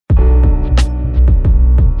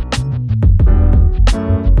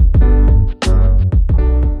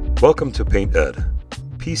Welcome to Paint Ed.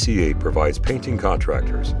 PCA provides painting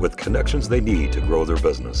contractors with connections they need to grow their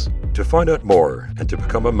business. To find out more and to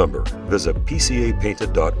become a member, visit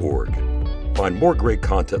pcapainted.org. Find more great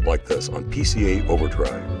content like this on PCA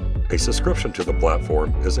Overdrive. A subscription to the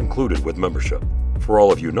platform is included with membership. For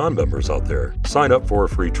all of you non-members out there, sign up for a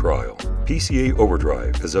free trial. PCA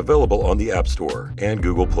Overdrive is available on the App Store and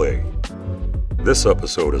Google Play. This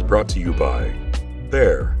episode is brought to you by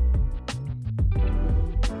Bear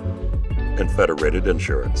and Federated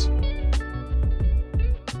Insurance.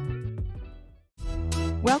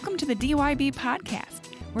 Welcome to the DYB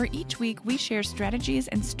podcast, where each week we share strategies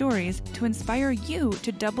and stories to inspire you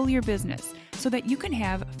to double your business so that you can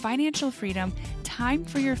have financial freedom, time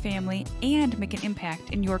for your family, and make an impact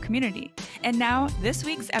in your community. And now, this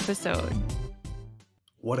week's episode.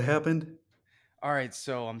 What happened? All right,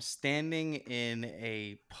 so I'm standing in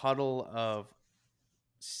a puddle of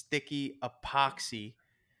sticky epoxy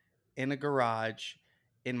in a garage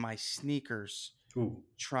in my sneakers. Ooh.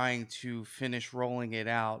 Trying to finish rolling it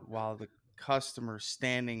out while the customer's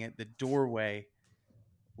standing at the doorway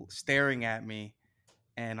staring at me,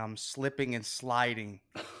 and I'm slipping and sliding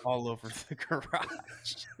all over the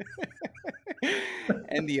garage.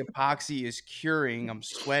 And the epoxy is curing. I'm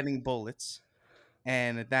sweating bullets.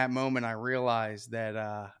 And at that moment, I realized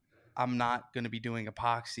that I'm not going to be doing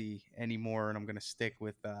epoxy anymore, and I'm going to stick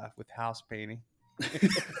with house painting. I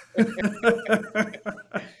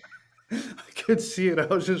could see it. I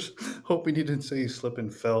was just hoping you didn't say you slipped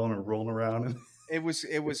and fell and rolled around. It was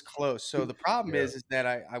close. So the problem is that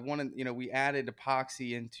I wanted, we added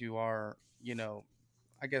epoxy into our,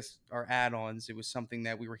 I guess our add-ons. It was something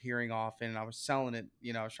that we were hearing often, and I was selling it,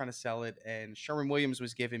 I was trying to sell it, and Sherwin-Williams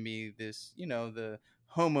was giving me this, the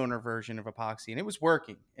homeowner version of epoxy, and it was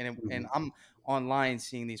working. And I'm online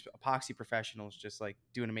seeing these epoxy professionals just like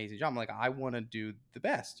do an amazing job. I'm like, I want to do the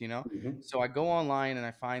best, So I go online and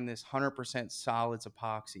I find this 100% solids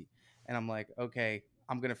epoxy, and I'm like, okay,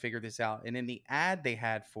 I'm going to figure this out. And in the ad they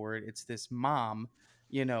had for it, it's this mom,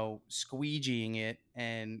 squeegeeing it.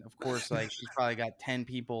 And of course, like, she's probably got 10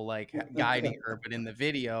 people like guiding her. But in the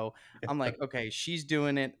video, I'm like, okay, she's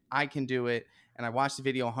doing it. I can do it. And I watched the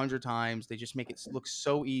video 100 times. They just make it look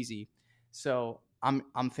so easy. So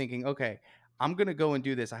I'm thinking, okay, I'm going to go and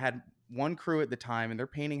do this. I had one crew at the time, and they're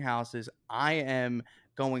painting houses. I am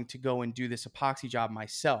going to go and do this epoxy job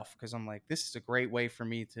myself, because I'm like, this is a great way for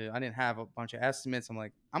me I didn't have a bunch of estimates. I'm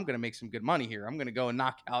like, I'm going to make some good money here. I'm going to go and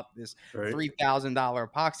knock out this $3,000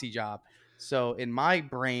 epoxy job. So in my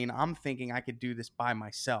brain, I'm thinking I could do this by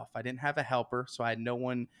myself. I didn't have a helper, so I had no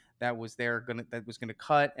one that was there that was going to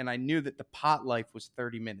cut. And I knew that the pot life was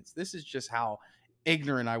 30 minutes. This is just how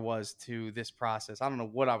ignorant I was to this process. I don't know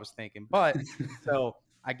what I was thinking, but so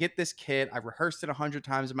I get this kit. I rehearsed it 100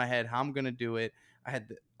 times in my head, how I'm going to do it. I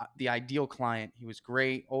had the ideal client. He was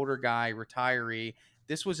great, older guy, retiree.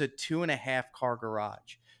 This was a 2.5 car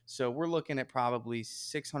garage. So we're looking at probably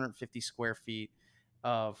 650 square feet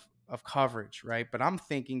of coverage, right? But I'm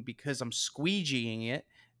thinking, because I'm squeegeeing it,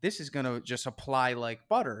 this is going to just apply like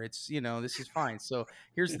butter. It's, this is fine. So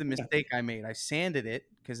here's the mistake I made. I sanded it,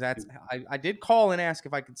 because I did call and ask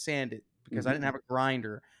if I could sand it, because I didn't have a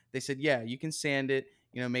grinder. They said, yeah, you can sand it.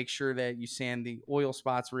 Make sure that you sand the oil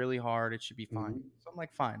spots really hard. It should be fine. So I'm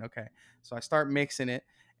like, fine. Okay. So I start mixing it.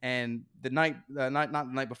 And not the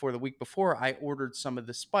night before, the week before, I ordered some of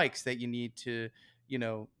the spikes that you need to,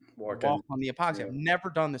 walk on the epoxy. Yeah. I've never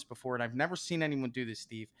done this before, and I've never seen anyone do this,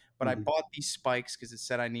 Steve. But I bought these spikes because it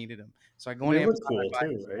said I needed them. So I go on Amazon. Cool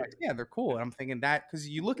too, right? Yeah, they're cool. And I'm thinking that, because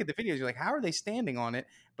you look at the videos, you're like, how are they standing on it?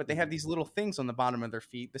 But they have these little things on the bottom of their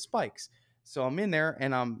feet, the spikes. So I'm in there,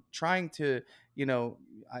 and I'm trying to,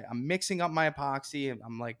 I'm mixing up my epoxy, and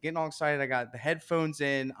I'm like getting all excited. I got the headphones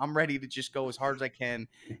in. I'm ready to just go as hard as I can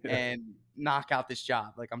and knock out this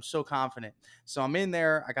job. Like, I'm so confident. So I'm in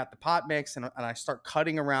there. I got the pot mix, and I start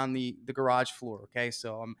cutting around the garage floor. Okay.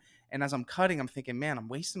 So and as I'm cutting, I'm thinking, man, I'm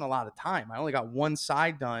wasting a lot of time. I only got one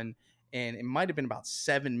side done, and it might have been about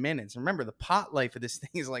 7 minutes. Remember, the pot life of this thing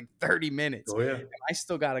is like 30 minutes. Oh, yeah. And I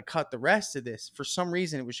still got to cut the rest of this. For some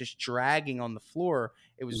reason, it was just dragging on the floor.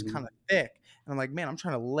 It was kind of thick. And I'm like, man, I'm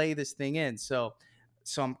trying to lay this thing in. So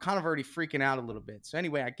I'm kind of already freaking out a little bit. So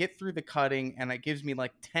anyway, I get through the cutting, and it gives me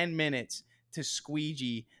like 10 minutes to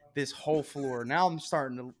squeegee this whole floor. Now I'm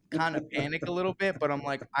starting to kind of panic a little bit, but I'm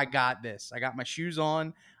like, I got this. I got my shoes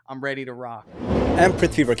on. I'm ready to rock. I'm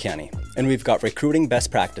Prithvi Varkyani, and we've got recruiting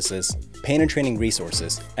best practices, paint and training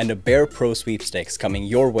resources, and a Bear Pro sweepstakes coming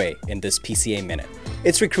your way in this PCA Minute.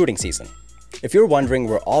 It's recruiting season. If you're wondering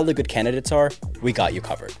where all the good candidates are, we got you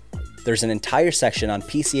covered. There's an entire section on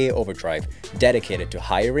PCA Overdrive dedicated to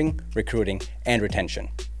hiring, recruiting, and retention.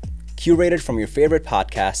 Curated from your favorite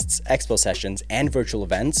podcasts, expo sessions, and virtual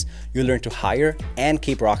events, you'll learn to hire and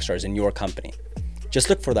keep rockstars in your company. Just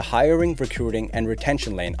look for the hiring, recruiting, and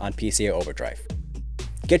retention lane on PCA Overdrive.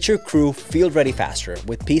 Get your crew field ready faster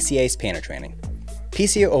with PCA's painter training.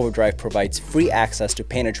 PCA Overdrive provides free access to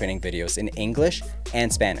painter training videos in English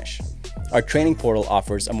and Spanish. Our training portal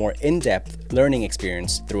offers a more in-depth learning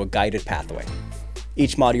experience through a guided pathway.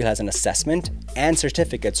 Each module has an assessment, and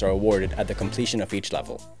certificates are awarded at the completion of each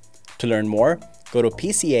level. To learn more, go to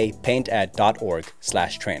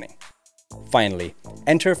pcapainted.org/training. Finally,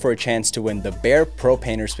 enter for a chance to win the Behr Pro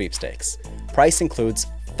Painter Sweepstakes. Price includes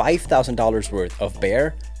 $5,000 worth of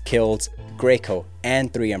Behr, Kills, Graco,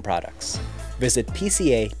 and 3M products. Visit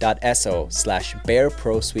pca.so/Behr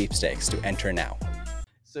Pro Sweepstakes to enter now.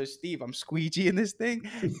 So Steve, I'm squeegeeing this thing,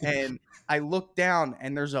 and I look down,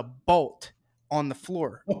 and there's a bolt on the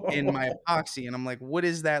floor in my epoxy, and I'm like, what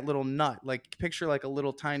is that little nut? Like, picture like a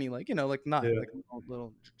little tiny, like, like nut, Yeah. like a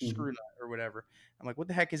little screw nut or whatever. I'm like, what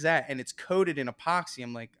the heck is that? And it's coated in epoxy.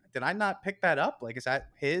 I'm like, did I not pick that up? Like, is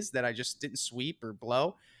that his that I just didn't sweep or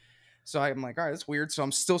blow? So I'm like, all right, that's weird. So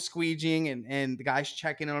I'm still squeegeeing, and the guy's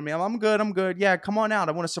checking in on me. I'm good. Yeah, come on out.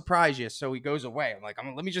 I want to surprise you. So he goes away. I'm like,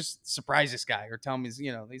 let me just surprise this guy or tell him he's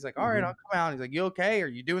like, all right, I'll come out. He's like, you okay? Are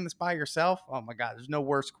you doing this by yourself? Oh my God, there's no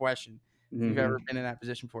worse question if you've ever been in that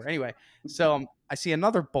position before. Anyway, so I see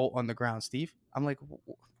another bolt on the ground, Steve. I'm like,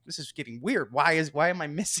 this is getting weird. Why am I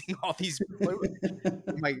missing all these?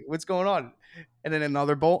 I'm like, what's going on? And then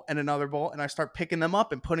another bolt, and I start picking them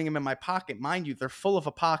up and putting them in my pocket. Mind you, they're full of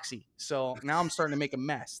epoxy. So now I'm starting to make a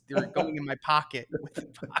mess. They're going in my pocket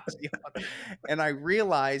with epoxy on. And I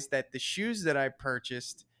realized that the shoes that I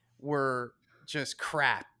purchased were just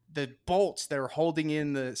crap. The bolts that are holding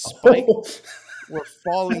in the spike were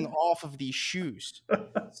falling off of these shoes.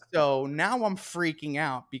 So now I'm freaking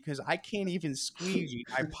out because I can't even squeegee.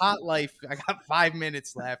 My pot life, I got 5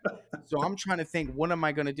 minutes left. So I'm trying to think, what am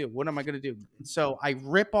I going to do? So I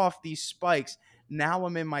rip off these spikes. Now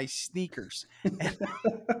I'm in my sneakers and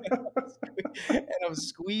I'm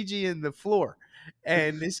squeegeeing the floor.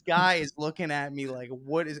 And this guy is looking at me like,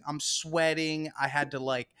 I'm sweating. I had to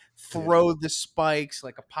like throw the spikes,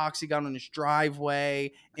 like epoxy got on his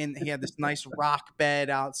driveway, and he had this nice rock bed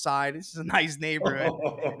outside. This is a nice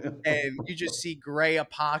neighborhood. And you just see gray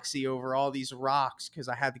epoxy over all these rocks because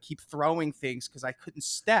I had to keep throwing things because I couldn't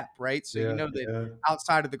step, right? So that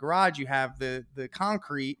outside of the garage you have the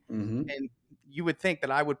concrete, and you would think that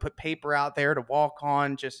I would put paper out there to walk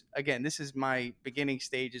on. Just again, this is my beginning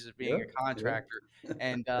stages of being a contractor.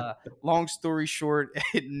 And long story short,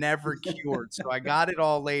 it never cured. So I got it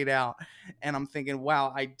all laid out, and I'm thinking,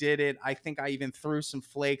 wow, I did it. I think I even threw some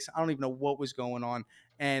flakes. I don't even know what was going on.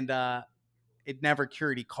 And it never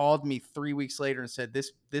cured. He called me 3 weeks later and said,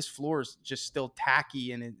 this floor is just still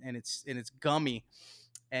tacky and it's gummy,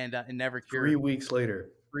 and it never cured. 3 weeks later.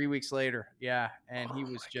 3 weeks later. Yeah. And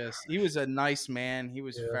he was a nice man. He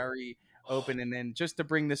was very open. And then just to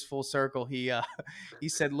bring this full circle, he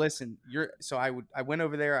said, listen, I went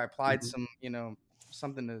over there. I applied some,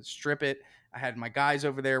 something to strip it. I had my guys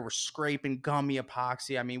over there were scraping gummy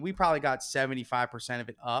epoxy. I mean, we probably got 75% of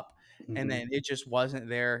it up, and then it just wasn't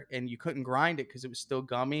there, and you couldn't grind it because it was still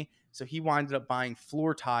gummy. So he winded up buying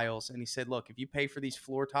floor tiles, and he said, look, if you pay for these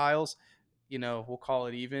floor tiles, we'll call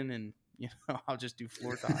it even, and I'll just do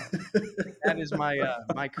floor tiles. That is my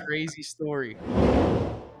my crazy story.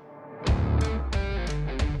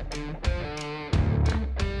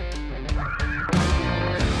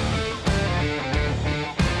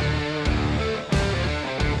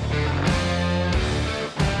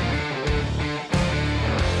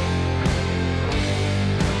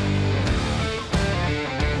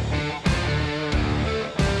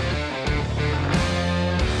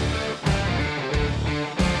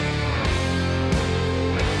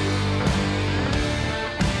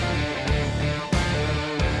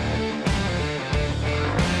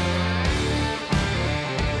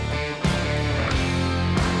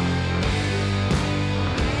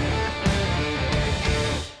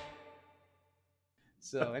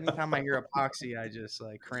 So anytime I hear epoxy, I just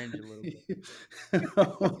like cringe a little bit.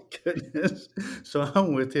 Oh my goodness. So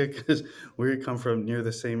I'm with you because we come from near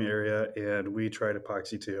the same area and we tried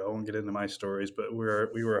epoxy too. I won't get into my stories, but we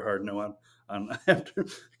were a hard no on after a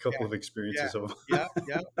couple of experiences. Yeah.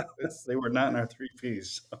 They were not in our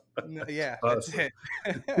 3Ps. So. No, that's it.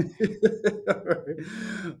 Right.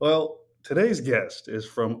 Well, today's guest is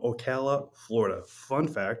from Ocala, Florida. Fun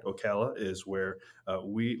fact, Ocala is where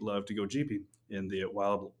we love to go jeeping in the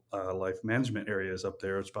wildlife management areas up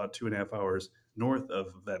there. It's about 2.5 hours north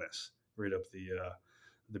of Venice, right up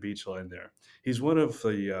the beach line there. He's one of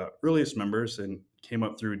the earliest members and came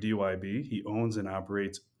up through DYB. He owns and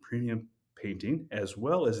operates Premium Painting, as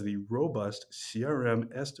well as the robust CRM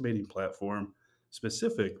estimating platform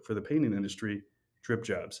specific for the painting industry,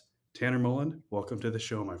 DripJobs. Tanner Mullen, welcome to the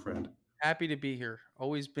show, my friend. Happy to be here.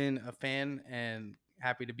 Always been a fan and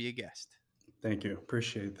happy to be a guest. Thank you.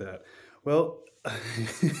 Appreciate that. Well,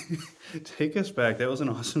 take us back. That was an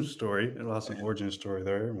awesome story, an awesome origin story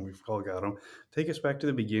there, and we've all got them. Take us back to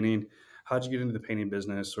the beginning. How'd you get into the painting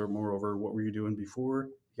business, or moreover, what were you doing before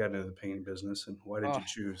you got into the painting business, and why did Oh, you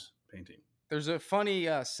choose painting? there's a funny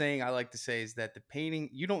saying I like to say is that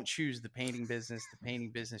you don't choose the painting business, the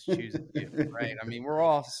painting business chooses you, right? I mean, we're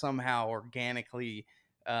all somehow organically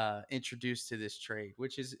introduced to this trade,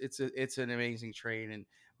 which is it's an amazing trade, and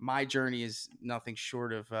my journey is nothing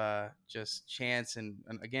short of just chance and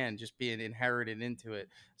again just being inherited into it.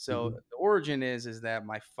 So Mhm. the origin is that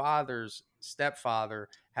my father's stepfather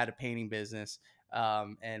had a painting business,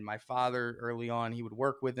 and my father early on he would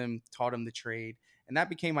work with him, taught him the trade, and that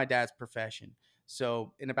became my dad's profession.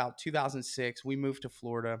 So in about 2006, we moved to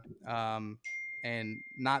Florida. And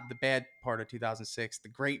not the bad part of 2006, the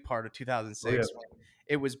great part of Oh yeah. 2006 when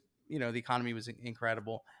it was, the economy was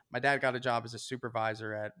incredible. My dad got a job as a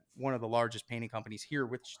supervisor at one of the largest painting companies here,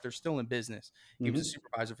 which they're still in business. He was a Hmm.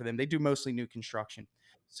 supervisor for them. They do mostly new construction.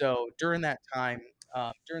 So during that time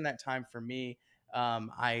for me,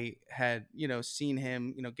 I had, seen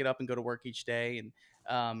him, get up and go to work each day.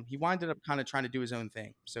 And he winded up kind of trying to do his own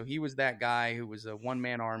thing. So he was that guy who was a one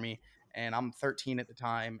man army, and I'm 13 at the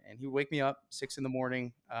time. And he would wake me up 6 in the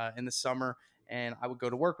morning in the summer, and I would go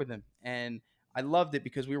to work with him. And I loved it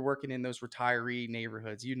because we were working in those retiree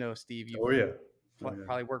neighborhoods. Steve, you've Oh yeah. Oh yeah.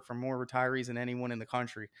 probably worked for more retirees than anyone in the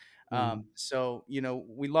country. Mhm. So,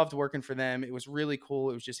 we loved working for them. It was really cool.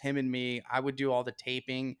 It was just him and me. I would do all the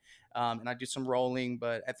taping, and I do some rolling.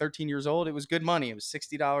 But at 13 years old, it was good money. It was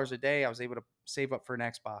 $60 a day. I was able to save up for an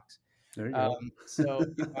Xbox. There you go. So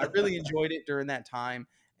I really enjoyed it during that time.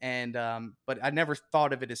 And but I never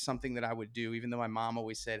thought of it as something that I would do, even though my mom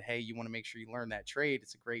always said, "Hey, you want to make sure you learn that trade.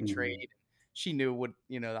 It's a great Mhm. trade." She knew what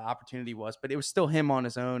the opportunity was, but it was still him on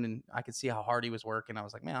his own, and I could see how hard he was working. I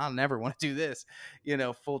was like, man, I'll never want to do this,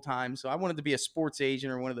 full time. So I wanted to be a sports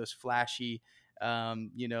agent or one of those flashy,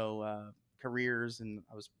 careers. And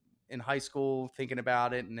I was in high school thinking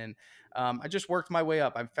about it, and then I just worked my way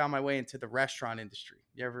up. I found my way into the restaurant industry.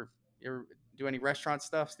 You ever do any restaurant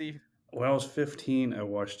stuff, Steve? When I was 15, I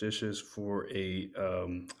washed dishes for a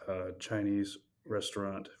Chinese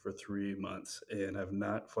restaurant for 3 months, and I've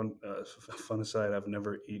not fun aside. I've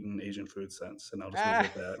never eaten Asian food since, and I'll just leave it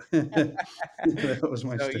Ah, at that. That was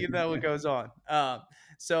my so you stint. know what goes on.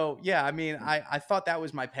 So yeah, I mean, I thought that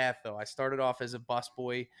was my path though. I started off as a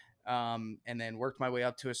busboy, and then worked my way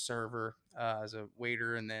up to a server as a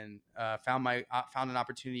waiter, and then found an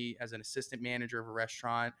opportunity as an assistant manager of a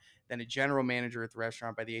restaurant, then a general manager at the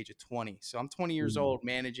restaurant by the age of 20. So I'm 20 years Mm, old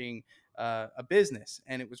managing a business,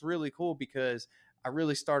 and it was really cool because I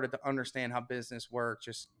really started to understand how business worked,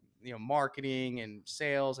 just marketing and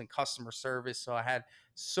sales and customer service. So I had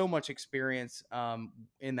so much experience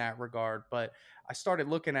in that regard. But I started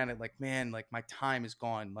looking at it like, man, like my time is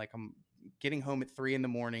gone. Like I'm getting home at 3 in the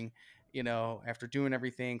morning, after doing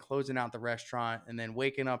everything, closing out the restaurant, and then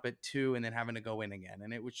waking up at 2 and then having to go in again.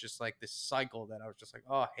 And it was just like this cycle that I was just like,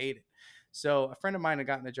 oh, I hate it. So a friend of mine had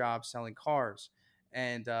gotten a job selling cars.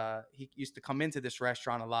 And he used to come into this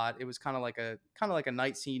restaurant a lot. It was kind of like a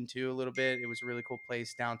night scene too, a little bit. It was a really cool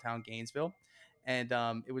place downtown Gainesville, and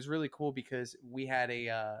it was really cool because we had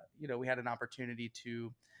we had an opportunity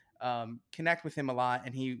to connect with him a lot,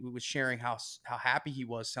 and he was sharing how happy he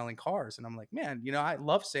was selling cars. And I'm like, man, I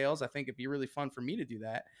love sales. I think it'd be really fun for me to do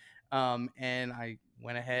that. And I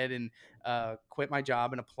went ahead and quit my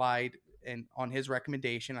job and applied, and on his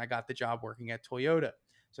recommendation I got the job working at Toyota.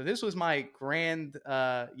 So this was my grand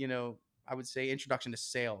I would say introduction to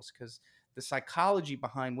sales, because the psychology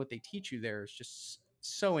behind what they teach you there is just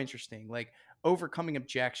so interesting. Like overcoming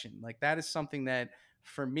objection, like that is something that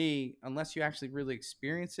for me, unless you actually really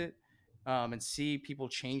experience it, and see people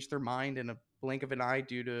change their mind in a blink of an eye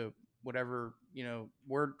due to whatever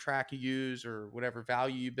word track you use or whatever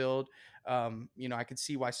value you build, I could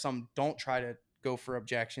see why some don't try to go for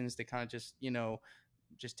objections. They kind of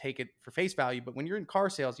just take it for face value. But when you're in car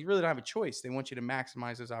sales, you really don't have a choice. They want you to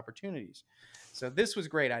maximize those opportunities. So this was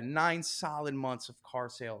great. I had 9 solid months of car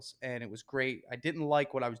sales, and it was great. I didn't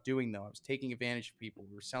like what I was doing though. I was taking advantage of people.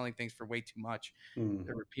 We were selling things for way too much. mm.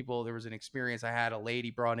 There was an experience. I had a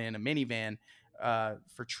lady brought in a minivan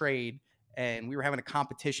for trade, and we were having a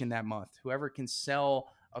competition that month. Whoever can sell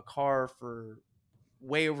a car for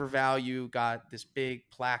way overvalue, got this big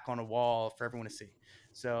plaque on a wall for everyone to see.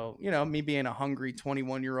 So, me being a hungry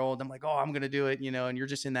 21-year-old, I'm like, oh, I'm going to do it, and you're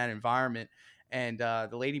just in that environment. And the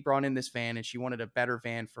lady brought in this van, and she wanted a better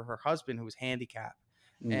van for her husband who was handicapped.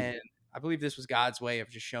 And I believe this was God's way of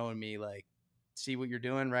just showing me, like, see what you're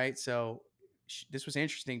doing, right? So this was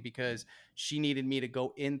interesting because she needed me to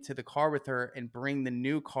go into the car with her and bring the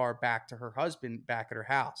new car back to her husband back at her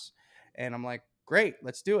house. And I'm like, great,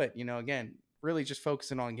 let's do it. Again, really just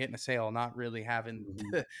focusing on getting a sale, not really having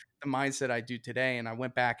the mindset I do today. And I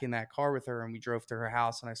went back in that car with her, and we drove to her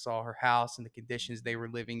house, and I saw her house and the conditions they were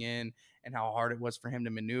living in and how hard it was for him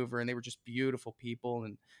to maneuver. And they were just beautiful people,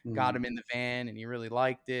 and got him in the van, and he really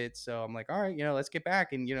liked it. So I'm like, all right, let's get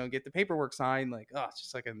back and, get the paperwork signed. Like, oh, it's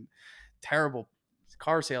just like a terrible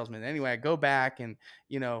car salesman. Anyway, I go back, and,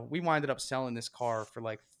 we winded up selling this car for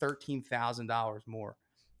like $13,000 more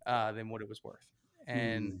than what it was worth.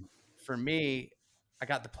 And for me, I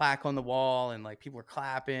got the plaque on the wall, and like people were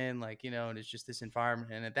clapping, like, and it's just this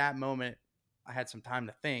environment. And at that moment, I had some time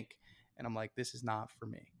to think, and I'm like, this is not for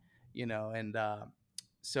me, and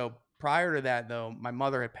so prior to that, though, my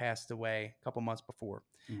mother had passed away a couple months before.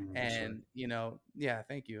 And, yeah,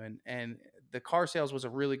 thank you. And the car sales was a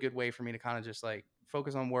really good way for me to kind of just like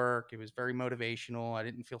focus on work. It was very motivational. I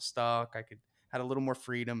didn't feel stuck. Had a little more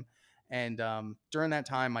freedom. And during that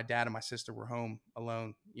time, my dad and my sister were home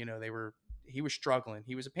alone. He was struggling.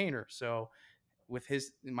 He was a painter. So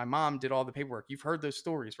my mom did all the paperwork. You've heard those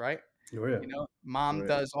stories, right? Oh, yeah. Mom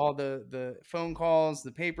does all the phone calls,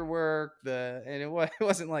 the paperwork, and it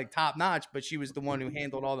wasn't like top notch, but she was the one who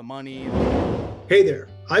handled all the money. Hey there,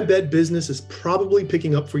 I bet business is probably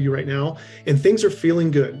picking up for you right now, and things are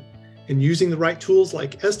feeling good. And using the right tools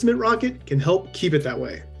like Estimate Rocket can help keep it that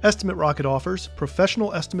way. Estimate Rocket offers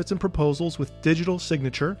professional estimates and proposals with digital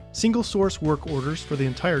signature, single source work orders for the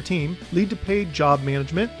entire team, lead to paid job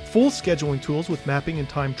management, full scheduling tools with mapping and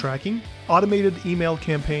time tracking, automated email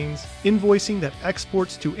campaigns, invoicing that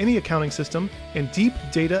exports to any accounting system, and deep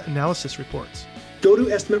data analysis reports. Go to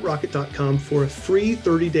estimaterocket.com for a free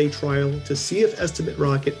 30-day trial to see if Estimate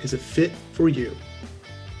Rocket is a fit for you.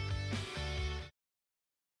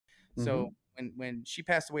 So when she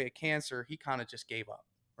passed away of cancer, he kind of just gave up,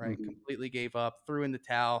 right? Completely gave up, threw in the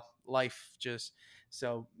towel. Life just,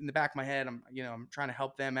 so in the back of my head, I'm trying to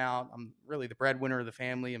help them out. I'm really the breadwinner of the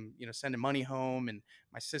family. I'm, sending money home, and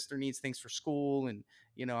my sister needs things for school. And,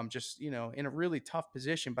 I'm just, in a really tough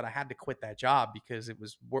position, but I had to quit that job because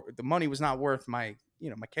the money was not worth my,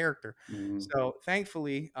 my character. So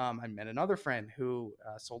thankfully, I met another friend who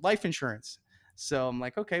sold life insurance. So I'm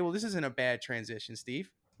like, okay, well, this isn't a bad transition, Steve.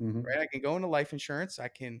 Right? I can go into life insurance. I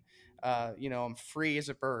can, I'm free as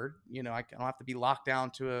a bird. I don't have to be locked down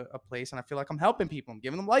to a place, and I feel like I'm helping people. I'm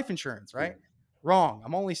giving them life insurance, right? Wrong.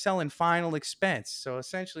 I'm only selling final expense. So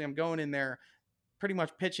essentially, I'm going in there pretty much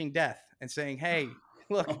pitching death and saying, hey,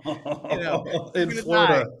 look, in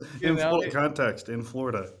Florida, in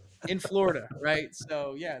Florida, right?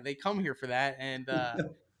 So yeah, they come here for that, and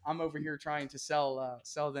I'm over here trying to sell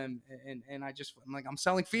them, and I'm like, I'm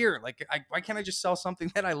selling fear. Like, why can't I just sell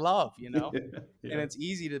something that I love, And it's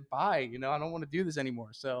easy to buy, I don't want to do this anymore.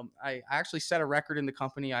 So I actually set a record in the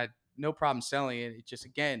company. I had no problem selling it. It just,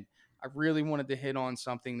 again, I really wanted to hit on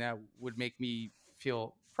something that would make me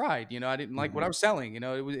feel pride. I didn't like what I was selling.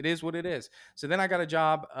 It is what it is. So then I got a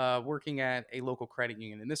job working at a local credit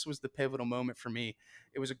union, and this was the pivotal moment for me.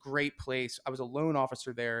 It was a great place. I was a loan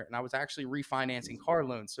officer there, and I was actually refinancing car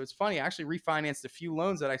loans. So it's funny, I actually refinanced a few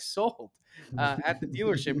loans that I sold at the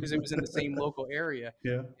dealership because it was in the same local area.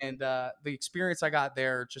 Yeah. And the experience I got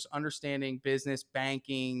there, just understanding business,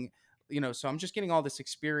 banking, so I'm just getting all this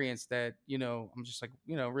experience that, I'm just like,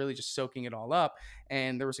 really just soaking it all up.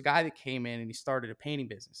 And there was a guy that came in, and he started a painting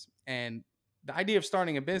business. And the idea of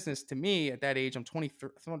starting a business to me at that age, I'm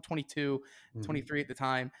 22, 23 at the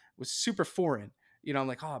time, was super foreign. I'm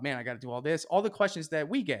like, oh man, I got to do all this, all the questions that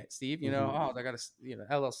we get, Steve, oh, I got to,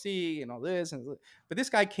 LLC and all this. But this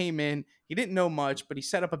guy came in, he didn't know much, but he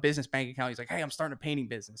set up a business bank account. He's like, hey, I'm starting a painting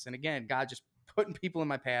business. And again, God just putting people in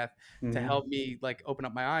my path to help me like open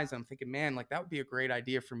up my eyes. And I'm thinking, man, like that would be a great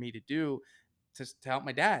idea for me to do to help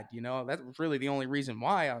my dad. That was really the only reason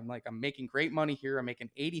why. I'm making great money here. I'm making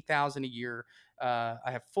 $80,000 a year. I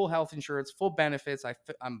have full health insurance, full benefits.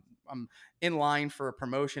 I'm in line for a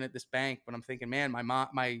promotion at this bank, but I'm thinking, man,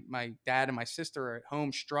 my dad and my sister are at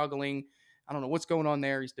home struggling. I don't know what's going on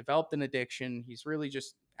there. He's developed an addiction. He's really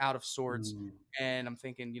just out of sorts. And I'm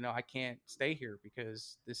thinking, I can't stay here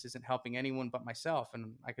because this isn't helping anyone but myself.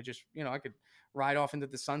 And I could just, I could ride off into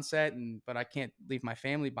the sunset, but I can't leave my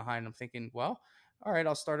family behind. I'm thinking, well, all right,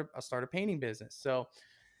 I'll start a painting business. So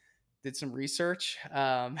did some research,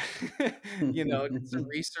 did some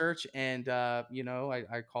research, and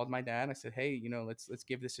I called my dad. I said, hey, let's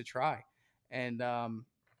give this a try, and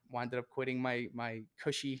winded up quitting my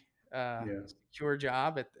cushy, Yeah. secure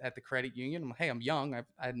job at the credit union. Hey, I'm young. I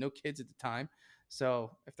had no kids at the time,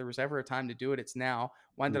 so if there was ever a time to do it, it's now.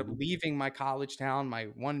 Winded up leaving my college town, my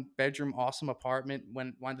 1-bedroom awesome apartment.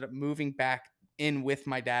 Winded up moving back in with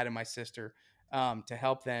my dad and my sister, to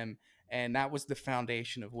help them. And that was the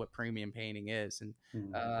foundation of what premium painting is. And,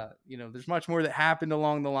 there's much more that happened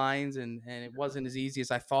along the lines, and it wasn't as easy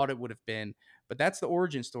as I thought it would have been, but that's the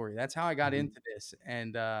origin story. That's how I got into this.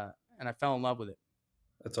 And I fell in love with it.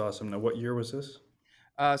 That's awesome. Now, what year was this?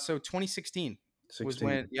 So 2016 was 16.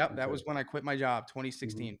 when, that Okay. was when I quit my job. Mhm.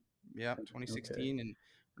 2016. Yep. 2016. Okay. And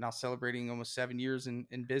we're now celebrating almost 7 years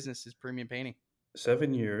in business as premium painting.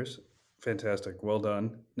 7 years. Fantastic. Well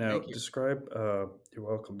done. Now, Thank you. describe, you're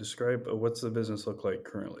welcome. Describe what's the business look like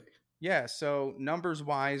currently? Yeah, so numbers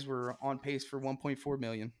wise, we're on pace for 1.4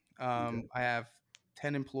 million. Okay. I have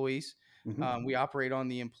 10 employees. Mhm. We operate on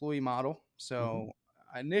the employee model. So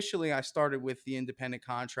initially, I started with the independent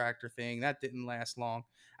contractor thing. That didn't last long.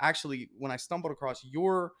 Actually, when I stumbled across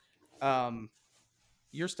your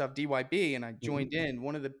stuff, DYB, and I joined in,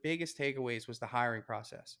 one of the biggest takeaways was the hiring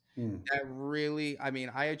process. Mm. That really,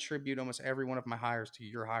 I attribute almost every one of my hires to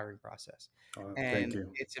your hiring process. Thank And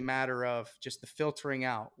you. it's a matter of just the filtering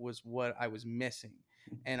out was what I was missing.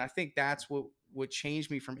 And I think that's what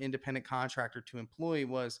changed me from independent contractor to employee.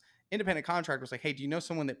 Was independent contractor was like, hey, do you know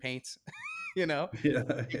someone that paints? Yeah. Yeah.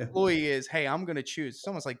 Employee is, hey, I'm going to choose.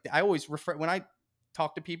 Someone's like, I always refer, when I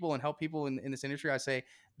talk to people and help people in this industry, I say,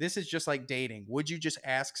 this is just like dating. Would you just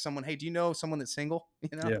ask someone, hey, do you know someone that's single?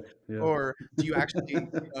 Yeah. Yeah. Or do you actually,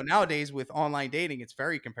 nowadays with online dating, it's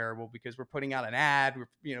very comparable because we're putting out an ad,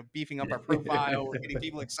 we're, beefing up our profile, we're getting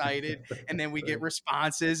people excited, and then we get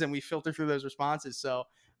responses and we filter through those responses. So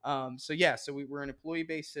we're an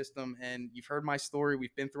employee-based system, and you've heard my story.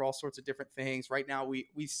 We've been through all sorts of different things. Right now, we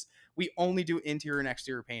only do interior and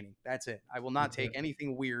exterior painting. That's it. I will not take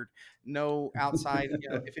anything weird. No outside.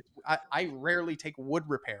 If it's, I rarely take wood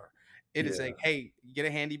repair. It is like, hey, get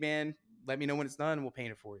a handyman. Let me know when it's done, and we'll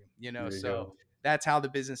paint it for you. There you So go. that's how the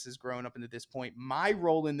business has grown up into this point. My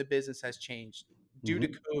role in the business has changed due to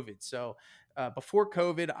Mm-hmm. COVID. So before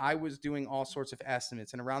COVID, I was doing all sorts of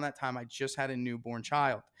estimates. And around that time, I just had a newborn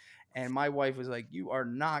child. And my wife was like, you are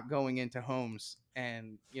not going into homes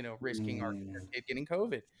and, risking our kid getting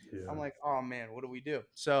COVID. I'm Yeah. like, oh, man, what do we do?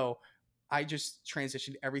 So I just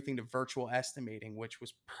transitioned everything to virtual estimating, which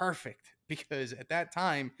was perfect because at that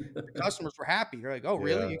time, the customers were happy. They're like, oh,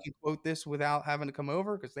 really? Yeah. You can quote this without having to come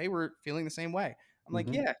over? Because they were feeling the same way. I'm like,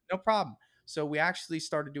 Mhm. yeah, no problem. So we actually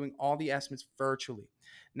started doing all the estimates virtually.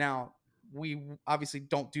 Now, we obviously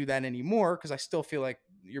don't do that anymore because I still feel like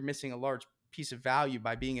you're missing a large piece of value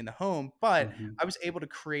by being in the home. But Mhm. I was able to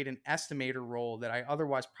create an estimator role that I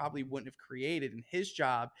otherwise probably wouldn't have created. And his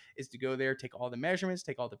job is to go there, take all the measurements,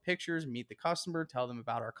 take all the pictures, meet the customer, tell them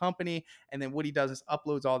about our company. And then what he does is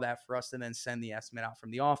uploads all that for us to then send the estimate out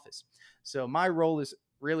from the office. So my role is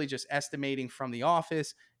really just estimating from the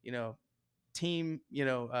office, team,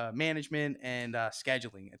 management and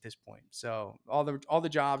scheduling at this point. So all the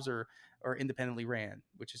jobs are independently ran,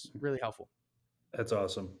 which is really helpful. That's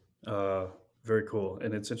awesome. Very cool.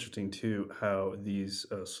 And it's interesting too how these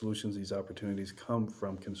solutions, these opportunities come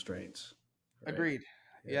from constraints. Right? Agreed.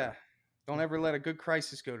 Yeah. Don't ever let a good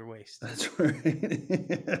crisis go to waste. That's right.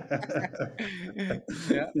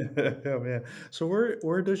 Yeah. Oh man. So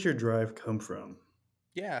where does your drive come from?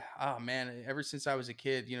 Yeah. Oh man. Ever since I was a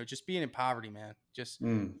kid, just being in poverty, man, just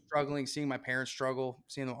Mm. struggling, seeing my parents struggle,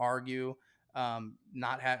 seeing them argue.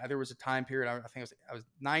 There was a time period. I think I was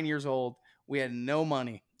 9 years old. We had no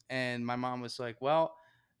money, and my mom was like, "Well,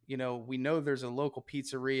 we know there's a local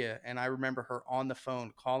pizzeria," and I remember her on the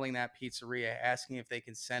phone calling that pizzeria, asking if they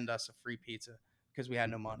can send us a free pizza because we had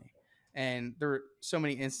no money. And there were so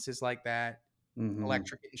many instances like that. Hmm.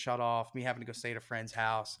 Electric getting shut off, me having to go stay at a friend's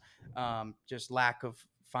house, just lack of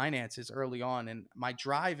finances early on. And my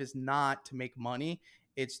drive is not to make money;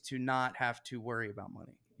 it's to not have to worry about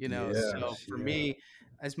money. So Yes. for Yeah. me,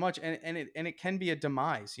 as much and it can be a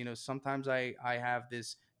demise. Sometimes I have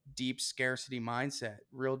this deep scarcity mindset,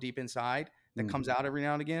 real deep inside, that comes Mhm. out every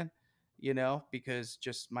now and again. Because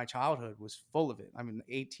just my childhood was full of it. I mean,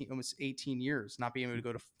 almost 18 years, not being able to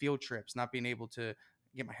go to field trips, not being able to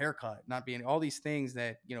get my hair cut, not being all these things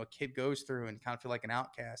that, a kid goes through and kind of feel like an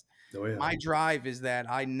outcast. Oh yeah. My drive is that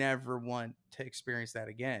I never want to experience that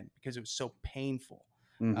again because it was so painful.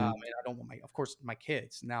 Mm-hmm. And I don't want of course, my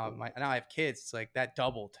kids now I have kids. It's like that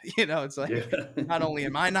doubled, you know, it's like, Yeah. not only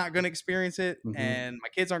am I not going to experience it Mhm. and my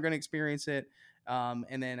kids aren't going to experience it.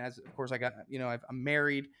 And then of course I got, you know, I'm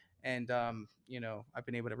married and, you know, I've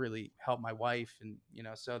been able to really help my wife and, you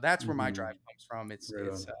know, so that's where my drive comes from. It's, Right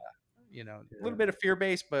on. you know, a Yeah. little bit of fear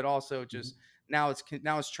based, but also just now it's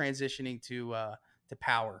transitioning to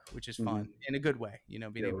power, which is fun in a good way, you know,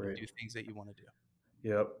 being able to do things that you want to do.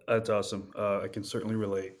 Yep, that's awesome. I can certainly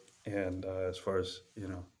relate. And as far as, you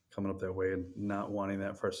know, coming up that way and not wanting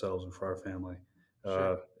that for ourselves and for our family,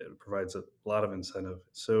 Sure. it provides a lot of incentive.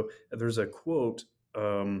 So there's a quote,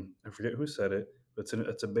 I forget who said it, but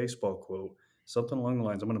it's a baseball quote, something along the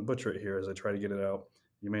lines. I'm going to butcher it here as I try to get it out.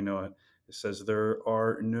 You may know it. It says, "There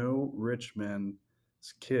are no rich men's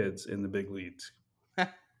kids in the big leagues."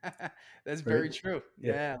 That's Right? very true.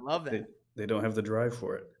 Yeah. Yeah, I love that. They don't have the drive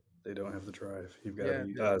for it. They don't have the drive. You've got to Yeah.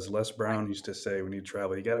 be, as Les Brown used to say when you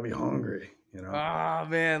travel, you got to be hungry, you know? Oh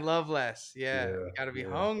man, love Les. Yeah, Yeah. you got to be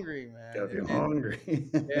Yeah. hungry, Got man. to be And hungry.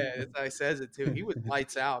 yeah, that's how he says it too. He was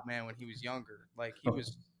lights out, man, when he was younger. Like he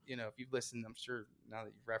was, you know, if you've listened, I'm sure now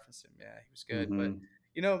that you've referenced him, yeah, he was good. But Mhm.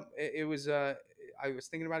 you know, it was. I was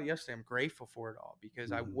thinking about it yesterday. I'm grateful for it all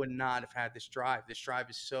because I would not have had this drive. This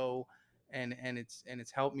drive is so, and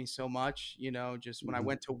it's helped me so much. You know, just when I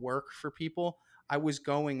went to work for people, I was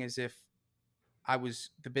going as if I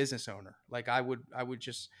was the business owner. Like I would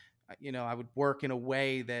just, you know, I would work in a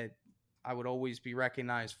way that I would always be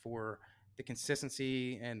recognized for the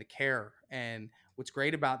consistency and the care. And what's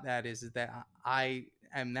great about that is that I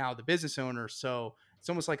am now the business owner. So it's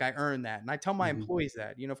almost like I earned that. And I tell my employees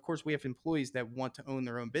that, you know, of course we have employees that want to own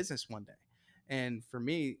their own business one day. And for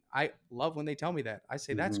me, I love when they tell me that. I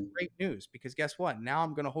say, that's great news because guess what? Now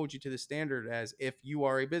I'm going to hold you to the standard as if you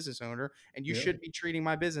are a business owner and you should be treating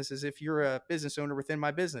my business as if you're a business owner within my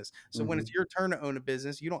business. So when it's your turn to own a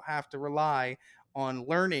business, you don't have to rely on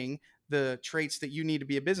learning the traits that you need to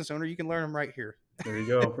be a business owner. You can learn them right here. There you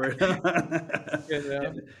go. Right. You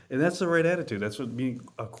know? And that's the right attitude. That's what being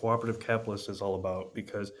a cooperative capitalist is all about.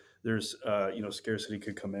 Because there's, you know, scarcity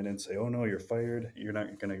could come in and say, "Oh no, you're fired. You're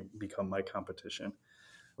not going to become my competition."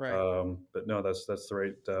 Right. But no, that's the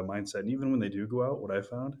right mindset. And even when they do go out, what I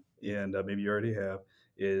found, and maybe you already have,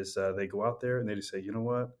 is they go out there and they just say, "You know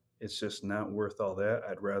what? It's just not worth all that.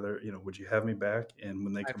 I'd rather, you know, would you have me back?" And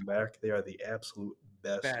when they come back, they are the absolute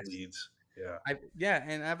best leads. Yeah.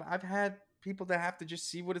 And I've had people that have to just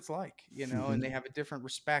see what it's like, you know, and they have a different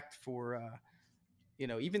respect for, you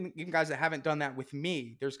know, even guys that haven't done that with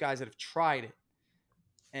me. There's guys that have tried it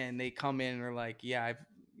and they come in and are like,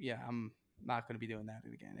 I'm not going to be doing that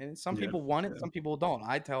again. And some people want it, some people don't.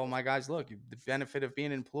 I tell my guys, look, the benefit of being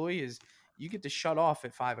an employee is you get to shut off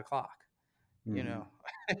at 5:00. You know,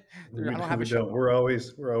 I don't have a shut off. We're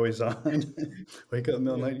always on. Wake up in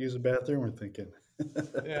the middle of the night, use the bathroom. We're thinking,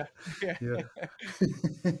 yeah.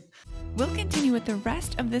 We'll continue with the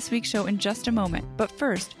rest of this week's show in just a moment. But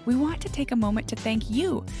first, we want to take a moment to thank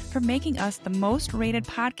you for making us the most rated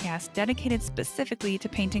podcast dedicated specifically to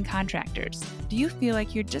painting contractors. Do you feel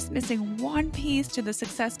like you're just missing one piece to the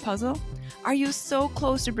success puzzle? Are you so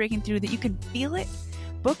close to breaking through that you can feel it?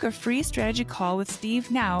 Book a free strategy call with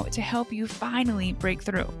Steve now to help you finally break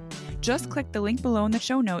through. Just click the link below in the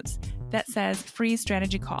show notes that says free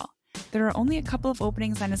strategy call. There are only a couple of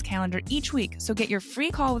openings on his calendar each week, so get your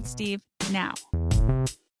free call with Steve now.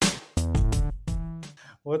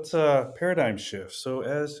 What's a paradigm shift? So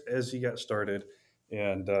as you got started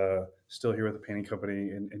and still here with the painting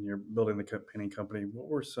company and you're building the painting company, what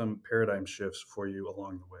were some paradigm shifts for you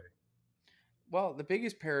along the way? Well, the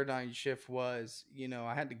biggest paradigm shift was, you know,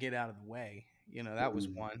 I had to get out of the way. You know, that was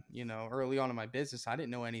one. You know, early on in my business, I didn't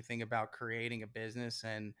know anything about creating a business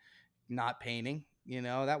and not painting. You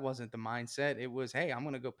know, that wasn't the mindset. It was, hey, I'm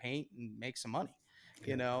going to go paint and make some money.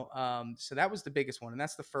 You know, so that was the biggest one. And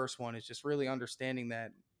that's the first one, is just really understanding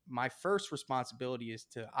that my first responsibility is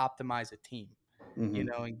to optimize a team, you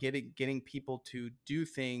know, and getting people to do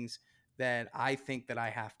things that I think that I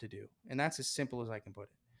have to do. And that's as simple as I can put it.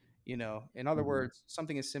 You know, in other words,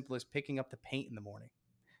 something as simple as picking up the paint in the morning.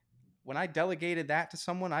 When I delegated that to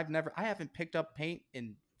someone, I haven't picked up paint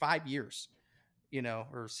in 5 years, you know,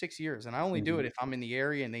 or 6 years. And I only do it if I'm in the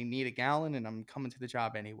area and they need a gallon and I'm coming to the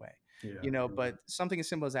job anyway, you know, but something as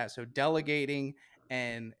simple as that. So delegating,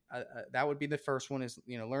 and that would be the first one, is,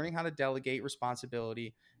 you know, learning how to delegate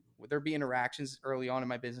responsibility. Would there be interactions early on in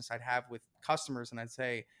my business I'd have with customers and I'd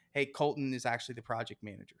say, hey, Colton is actually the project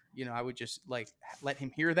manager. You know, I would just like let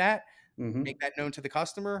him hear that, make that known to the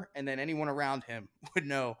customer. And then anyone around him would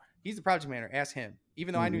know he's the project manager. Ask him,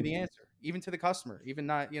 even though I knew the answer, even to the customer, even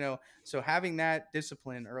not, you know, so having that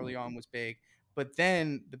discipline early on was big. But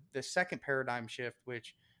then the second paradigm shift,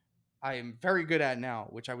 which I am very good at now,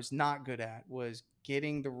 which I was not good at, was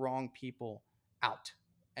getting the wrong people out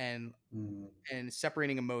and Mm. and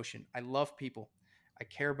separating emotion. I love people. I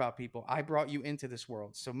care about people. I brought you into this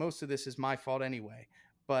world. So most of this is my fault anyway.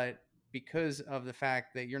 But because of the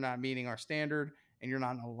fact that you're not meeting our standard and you're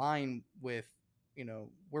not aligned with,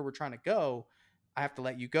 where we're trying to go, I have to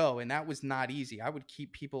let you go. And that was not easy. I would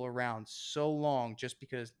keep people around so long just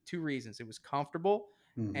because two reasons. It was comfortable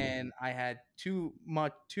Mhm. and I had too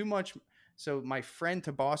much. So my friend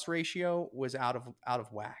to boss ratio was out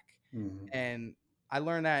of whack. Mhm. And I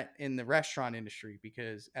learned that in the restaurant industry,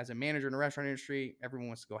 because as a manager in the restaurant industry, everyone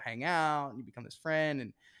wants to go hang out and you become this friend.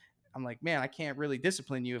 And I'm like, man, I can't really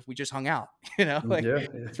discipline you if we just hung out, like Yeah.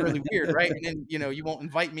 it's really weird. Right. And then, you won't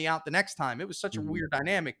invite me out the next time. It was such a Mhm. weird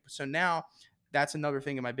dynamic. So now that's another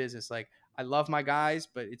thing in my business. Like, I love my guys,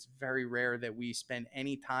 but it's very rare that we spend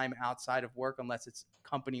any time outside of work unless it's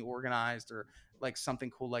company organized or like something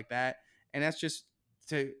cool like that. And that's just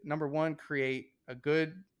to, number one, create a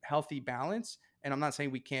good, healthy balance. And I'm not saying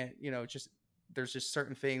we can't, just there's just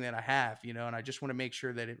certain thing that I have, and I just want to make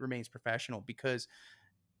sure that it remains professional, because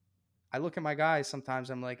I look at my guys sometimes,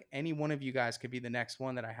 I'm like, any one of you guys could be the next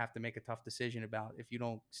one that I have to make a tough decision about if you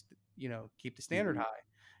don't, keep the standard Mhm.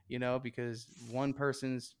 high, because one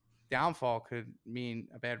person's downfall could mean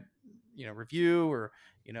a bad, review, or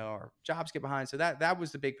jobs get behind. So that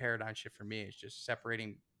was the big paradigm shift for me, is just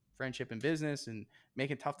separating friendship and business and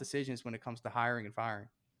making tough decisions when it comes to hiring and firing.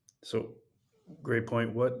 So, great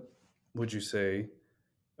point. What would you say?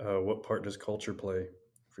 What part does culture play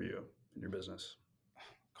for you in your business?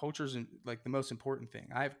 Culture's like the most important thing.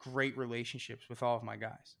 I have great relationships with all of my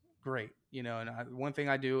guys. Great. And one thing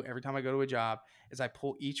I do every time I go to a job is I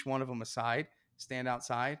pull each one of them aside, stand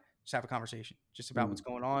outside, just have a conversation just about what's Mm.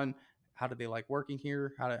 going on. How do they like working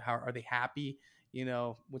here? How are they happy?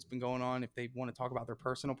 What's been going on. If they want to talk about their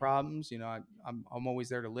personal problems, I'm always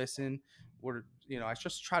there to listen. Or, I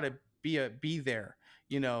just try to be there,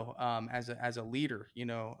 as a leader,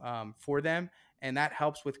 for them. And that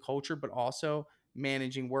helps with culture, but also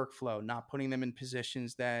managing workflow, not putting them in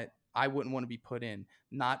positions that I wouldn't want to be put in,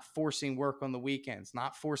 not forcing work on the weekends,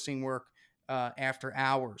 not forcing work after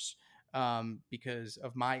hours, because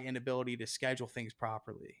of my inability to schedule things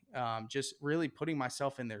properly. Just really putting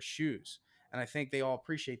myself in their shoes. And I think they all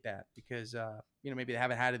appreciate that, because maybe they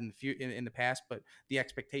haven't had it in the past, but the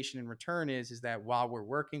expectation in return is that while we're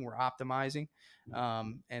working, we're optimizing,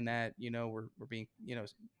 and that we're being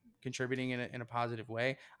contributing in a positive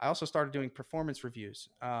way. I also started doing performance reviews.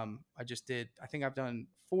 I think I've done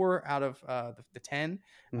 4 out of the 10.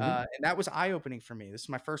 Mhm. And that was eye opening for me. This is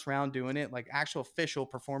my first round doing it, like actual official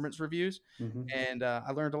performance reviews. Mhm. And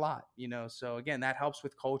I learned a lot, so again, that helps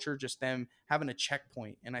with culture, just them having a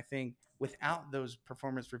checkpoint. And I think without those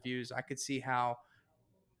performance reviews, I could see how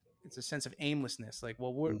it's a sense of aimlessness. Like,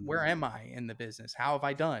 well, where Mhm. am I in the business? How have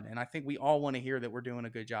I done? And I think we all want to hear that we're doing a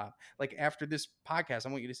good job. Like, after this podcast, I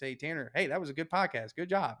want you to say, Tanner, hey, that was a good podcast. Good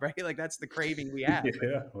job. Right. Like, that's the craving we have. Like,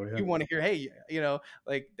 Yeah. Oh, yeah. you want to hear, hey,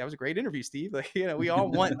 like, that was a great interview, Steve. Like, we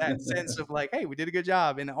all want that sense of like, hey, we did a good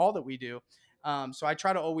job in all that we do. So I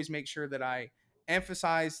try to always make sure that I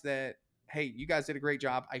emphasize that, hey, you guys did a great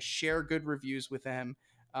job. I share good reviews with them.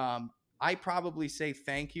 I probably say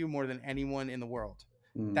thank you more than anyone in the world.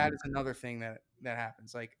 That Mm. is another thing that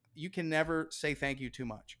happens. Like, you can never say thank you too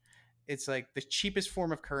much. It's like the cheapest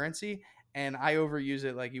form of currency, and I overuse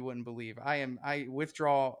it like you wouldn't believe. I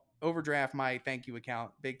overdraft my thank you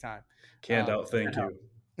account big time. Can't out thank you.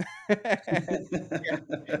 Yeah,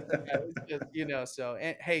 it's just, so,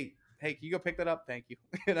 and hey, can you go pick that up? Thank you.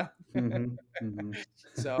 Mhm. Mhm.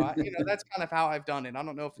 So that's kind of how I've done it. I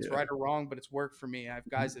don't know if it's Yeah. right or wrong, but it's worked for me. I have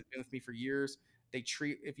guys that have been with me for years.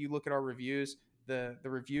 If you look at our reviews, the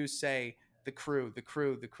reviews say the crew, the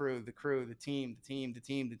crew, the crew, the crew, the team, the team, the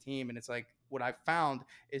team, the team. And it's like, what I've found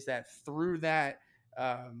is that through that,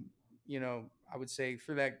 I would say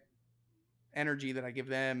through that energy that I give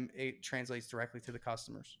them, it translates directly to the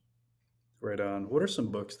customers. Right on. What are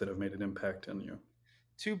some books that have made an impact on you?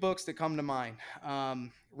 2 books that come to mind.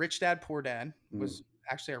 Rich Dad, Poor Dad was Mm.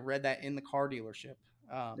 actually, I read that in the car dealership.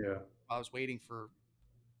 Yeah. I was waiting for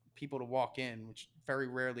people to walk in, which very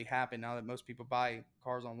rarely happen now that most people buy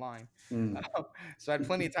cars online. Mm. So I had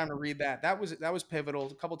plenty of time to read that. That was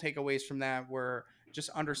pivotal. A couple takeaways from that were just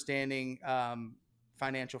understanding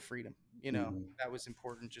financial freedom. Mhm. That was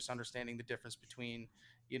important. Just understanding the difference between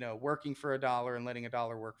working for $1 and letting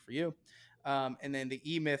 $1 work for you. And then the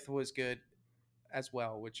E Myth was good as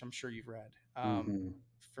well, which I'm sure you've read. Mhm.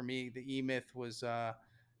 For me, the E Myth was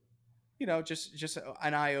just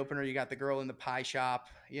an eye opener. You got the girl in the pie shop,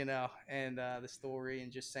 and the story,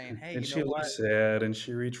 and just saying, hey, And you she know what? looked sad, and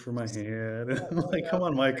she reached for my hand. Yeah, I'm like, come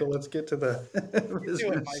on, Michael, let's get to the you do it,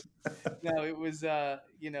 business. Mike. No, it was,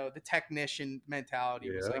 the technician mentality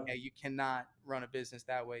was like, Yeah. hey, you cannot run a business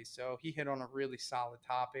that way. So he hit on a really solid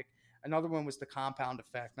topic. Another one was the compound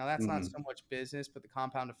effect. Now, that's not Mhm. so much business, but the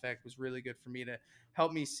compound effect was really good for me to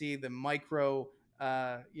help me see the the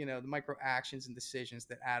micro actions and decisions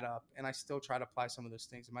that add up. And I still try to apply some of those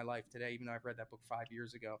things in my life today, even though I've read that book 5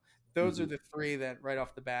 years ago. Those are Mhm. the three that right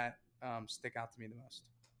off the bat stick out to me the most.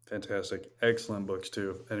 Fantastic. Excellent books,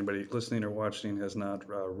 too. Anybody listening or watching has not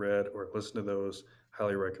read or listened to those,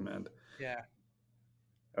 highly recommend. Yeah.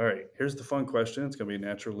 All right, here's the fun question. It's going to be a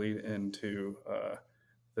natural lead into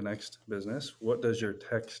the next business. What does your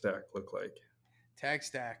tech stack look like? Tech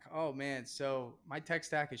stack. Oh man, so my tech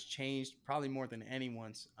stack has changed probably more than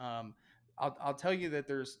anyone's. I'll tell you that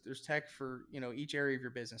there's tech for each area of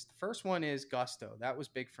your business. The first one is Gusto. That was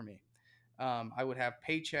big for me. I would have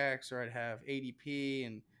Paychex or I'd have ADP,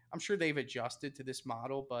 and I'm sure they've adjusted to this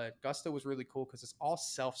model, but Gusto was really cool because it's all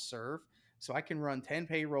self-serve. So I can run 10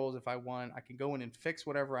 payrolls if I want. I can go in and fix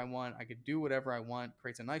whatever I want. I could do whatever I want.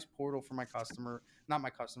 Creates a nice portal for my customer, not my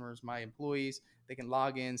customers, my employees. They can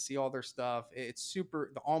log in, see all their stuff. It's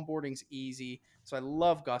super, the onboarding's easy. So I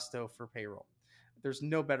love Gusto for payroll. There's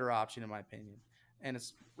no better option in my opinion. And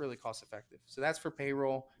it's really cost effective. So that's for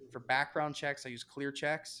payroll. For background checks, I use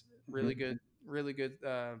ClearChecks. Really Mhm. good, really good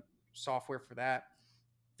software for that.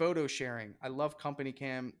 Photo sharing. I love Company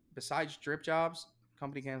Cam. Besides DripJobs,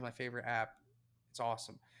 Company Cam is my favorite app. It's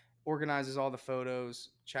awesome. Organizes all the photos,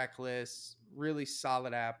 checklists, really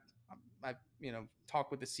solid app. I talked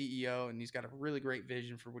with the CEO, and he's got a really great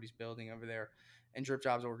vision for what he's building over there. And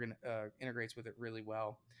DripJobs integrates with it really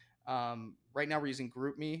well. Right now, we're using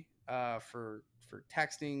GroupMe for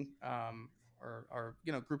texting, or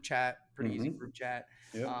group chat, pretty easy Mhm. group chat.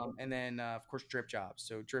 Yep. And then of course DripJobs.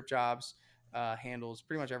 So DripJobs handles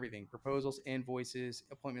pretty much everything: proposals, invoices,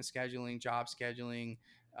 appointment scheduling, job scheduling,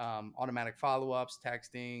 automatic follow-ups,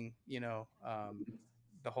 texting,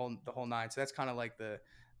 the whole nine. So that's kind of like the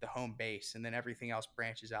home base, and then everything else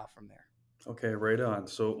branches out from there. Okay, right on.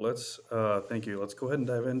 So let's, thank you. Let's go ahead and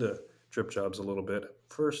dive into DripJobs a little bit.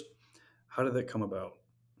 First, how did that come about?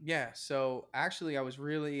 Yeah. So actually, I was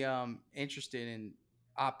really interested in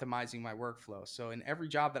optimizing my workflow. So in every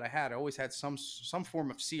job that I had, I always had some form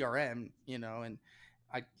of CRM, and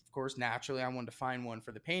of course, naturally, I wanted to find one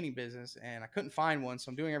for the painting business, and I couldn't find one. So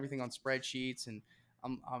I'm doing everything on spreadsheets, and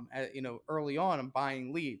early on, I'm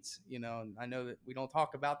buying leads, and I know that we don't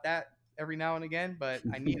talk about that every now and again, but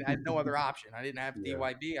I had no other option. I didn't have Yeah.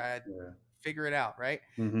 DYB. I had Yeah. figure it out, right?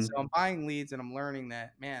 So Mhm. I'm buying leads and I'm learning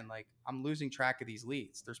that, man, like I'm losing track of these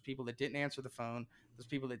leads. There's people that didn't answer the phone. There's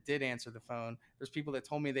people that did answer the phone. There's people that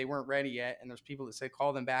told me they weren't ready yet. And there's people that said,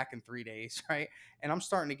 call them back in 3 days, right? And I'm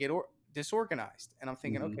starting to get disorganized. And I'm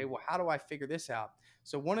thinking, okay, Mhm. well, how do I figure this out?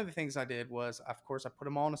 So one of the things I did was, of course, I put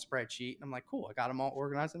them all in a spreadsheet. And I'm like, cool, I got them all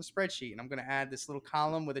organized in a spreadsheet. And I'm going to add this little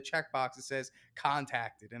column with a checkbox that says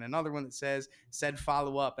contacted, and another one that said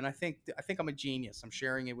follow up. And I think I'm a genius. I'm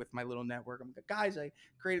sharing it with my little network. I'm like, guys, I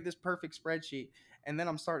created this perfect spreadsheet. And then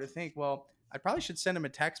I'm starting to think, well, I probably should send them a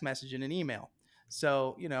text message and an email.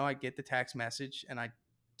 So, I get the text message and I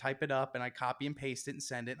type it up and I copy and paste it and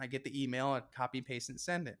send it. And I get the email, I copy and paste it and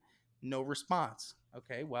send it. No response.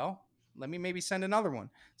 Okay, well, let me maybe send another one.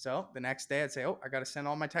 So the next day I'd say, oh, I got to send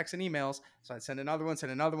all my texts and emails. So I'd send another one,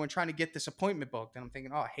 trying to get this appointment booked. And I'm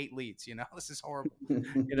thinking, oh, I hate leads. This is horrible.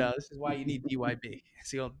 This is why you need DYB.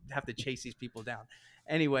 So you'll have to chase these people down.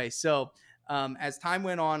 Anyway, so as time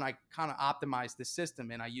went on, I kind of optimized the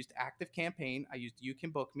system, and I used Active Campaign. I used You Can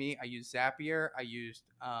Book Me. I used Zapier. I used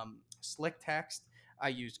Slick Text. I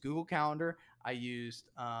used Google Calendar. I used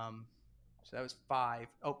so that was 5.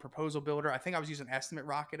 Oh, Proposal Builder. I think I was using Estimate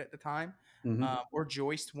Rocket at the time, Mhm. or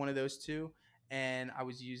Joist, one of those two. And I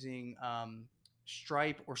was using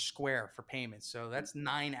Stripe or Square for payments. So that's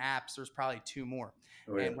 9 apps. There's probably 2 more.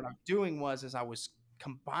 Oh, yeah. And what I'm doing is I was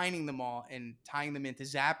combining them all and tying them into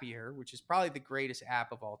Zapier, which is probably the greatest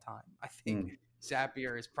app of all time. I think Mm.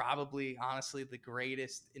 Zapier is probably, honestly, the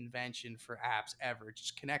greatest invention for apps ever. It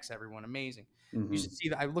just connects everyone. Amazing. You Mhm. should see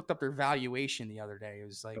that. I looked up their valuation the other day. It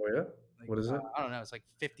was like, Oh, yeah? What is it? I don't know. It's like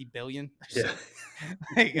 50 billion or Yeah.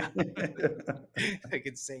 something. Like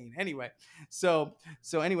insane. Anyway, so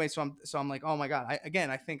I'm like, oh my god.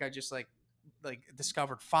 I think I just like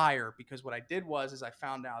discovered fire, because what I did is I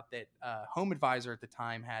found out that Home Advisor at the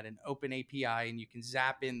time had an open API, and you can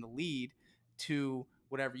zap in the lead to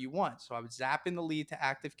whatever you want. So I would zap in the lead to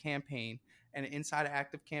Active Campaign, and inside of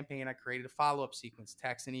Active Campaign, I created a follow-up sequence,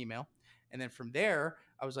 text and email. And then from there,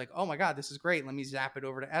 I was like, oh my God, this is great. Let me zap it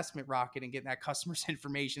over to Estimate Rocket and get that customer's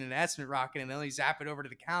information in Estimate Rocket, and then let me zap it over to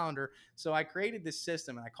the calendar. So I created this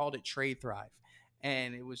system and I called it Trade Thrive.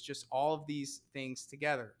 And it was just all of these things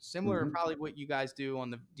together, similar to probably what you guys do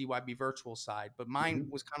on the DYB virtual side. But mine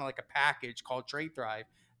was kind of like a package called Trade Thrive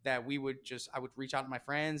that I would reach out to my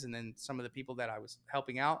friends and then some of the people that I was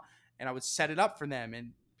helping out, and I would set it up for them.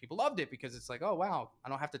 And people loved it because it's like, oh, wow, I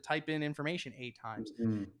don't have to type in information 8 times.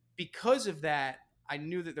 Because of that, I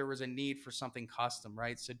knew that there was a need for something custom,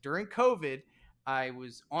 right? So during COVID, I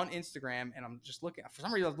was on Instagram and I'm just looking, for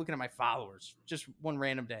some reason, I was looking at my followers just one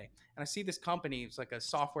random day. And I see this company, it's like a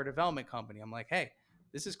software development company. I'm like, hey,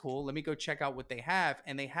 this is cool. Let me go check out what they have.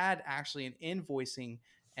 And they had actually an invoicing,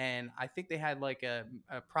 and I think they had like a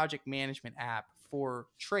project management app for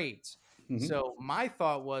trades. So my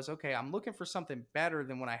thought was, okay, I'm looking for something better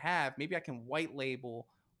than what I have. Maybe I can white label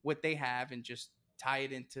what they have and just tie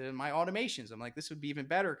it into my automations. I'm like, this would be even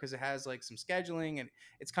better because it has like some scheduling and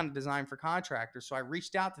it's kind of designed for contractors. So I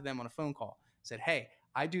reached out to them on a phone call, said, hey,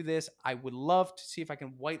 I do this. I would love to see if I can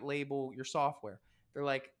white label your software. They're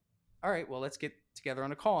like, all right, well, let's get together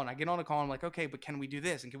on a call. And I get on a call. And I'm like, okay, but can we do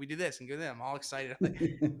this? And can we do this? And go there. I'm all excited.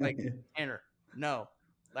 like, Tanner, no,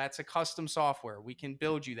 that's a custom software. We can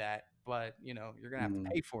build you that, but you're going to have to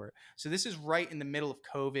pay for it. So this is right in the middle of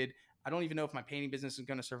COVID. I don't even know if my painting business is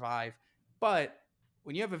going to survive, but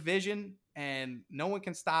when you have a vision and no one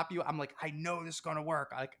can stop you, I'm like, I know this is going to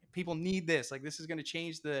work. Like, people need this. Like, this is going to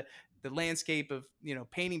change the landscape of,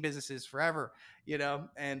 painting businesses forever,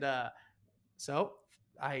 and so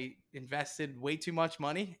I invested way too much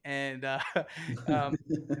money, and it was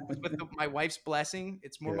with my wife's blessing.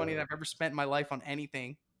 It's more money than I've ever spent in my life on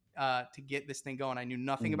anything to get this thing going. I knew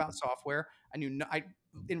nothing about software.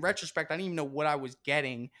 In retrospect, I didn't even know what I was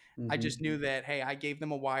getting. I just knew that, hey, I gave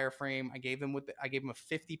them a wireframe. I gave them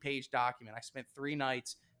a 50-page document. I spent 3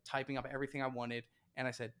 nights typing up everything I wanted, and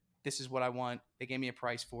I said, this is what I want. They gave me a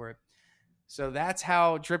price for it. So that's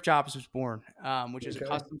how DripJobs was born, which is a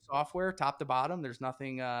custom software, top to bottom. There's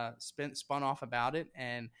nothing spun off about it.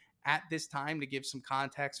 And at this time, to give some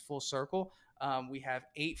context, full circle, we have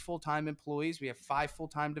 8 full-time employees. We have 5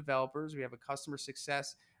 full-time developers. We have a customer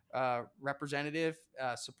success representative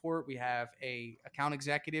support. We have a account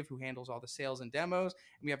executive who handles all the sales and demos.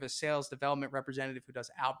 And we have a sales development representative who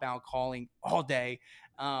does outbound calling all day.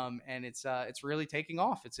 And it's really taking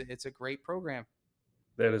off. It's a great program.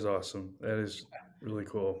 That is awesome. That is really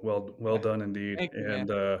cool. Well done indeed. Thank you,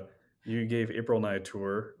 and you gave April and I a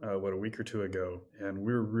tour, a week or 2 ago, and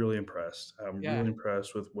we were really impressed. I'm really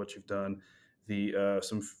impressed with what you've done. The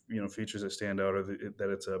some features that stand out are that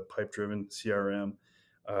it's a pipe-driven CRM.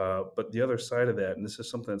 But the other side of that, and this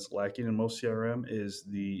is something that's lacking in most CRM, is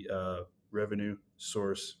the revenue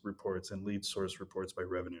source reports and lead source reports by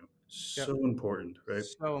revenue. So important, right?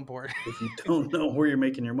 So important. If you don't know where you're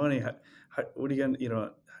making your money, what are you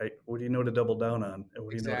gonna, what do you know to double down on, and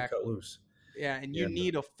what do you know to cut loose? Yeah, and you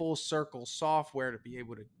need a full circle software to be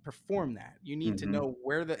able to perform that. You need to know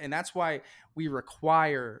and that's why we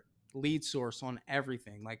require lead source on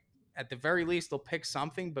everything. Like, at the very least, they'll pick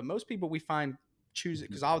something, but most people we find choose it,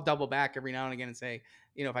 because I'll double back every now and again and say,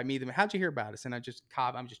 if I meet them, how'd you hear about us? And I'm just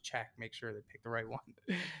check, make sure they pick the right one.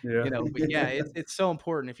 But it's so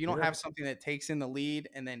important. If you don't have something that takes in the lead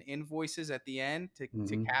and then invoices at the end to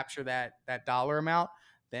capture that dollar amount,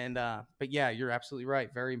 then but yeah, you're absolutely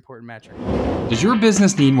right. Very important metric. Does your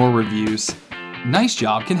business need more reviews? Nice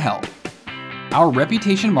Job can help. Our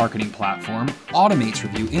reputation marketing platform automates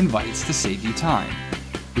review invites to save you time.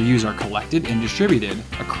 Reviews are collected and distributed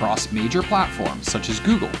across major platforms such as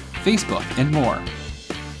Google, Facebook, and more.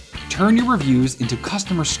 Turn your reviews into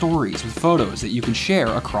customer stories with photos that you can share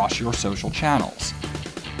across your social channels.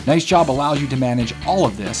 Nice Job allows you to manage all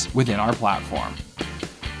of this within our platform.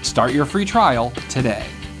 Start your free trial today.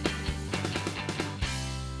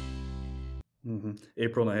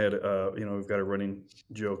 April and I had, we've got a running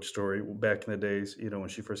joke story back in the days, when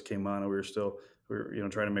she first came on, and we were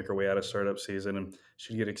trying to make our way out of startup season, and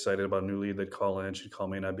she'd get excited about a new lead. They'd call in, she'd call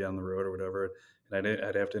me, and I'd be on the road or whatever. And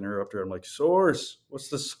I'd have to interrupt her. I'm like, source, what's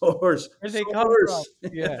the source? Where'd they come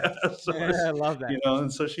from? Yeah. Source. I love that.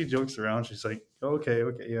 And so she jokes around. She's like, okay,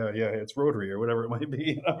 yeah, it's Rotary or whatever it might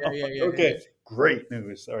be. Yeah. Okay, great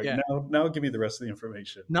news. All right, now give me the rest of the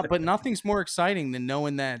information. No, but nothing's more exciting than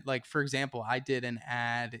knowing that, like, for example, I did an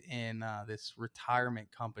ad in this retirement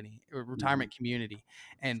community.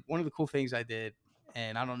 And one of the cool things I did,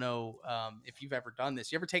 and I don't know if you've ever done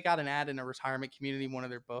this, you ever take out an ad in a retirement community, one of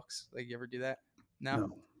their books? Like, you ever do that?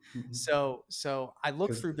 No. Mhm. So I look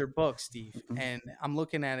 'Cause- through their book, Steve, Mhm. and I'm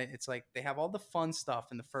looking at it. It's like they have all the fun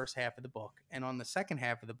stuff in the first half of the book, and on the second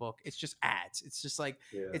half of the book, it's just ads. It's just like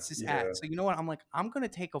Yeah, it's this ad. yeah. So you know what? I'm like, I'm gonna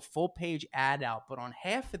take a full page ad out, but on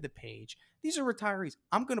half of the page, these are retirees.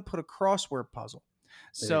 I'm gonna put a crossword puzzle.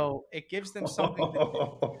 Hey. So it gives them something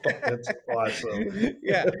to That's awesome.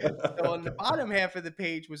 yeah. So on the bottom half of the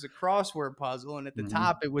page was a crossword puzzle, and at the Mhm.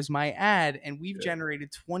 top it was my ad. And we've Yeah.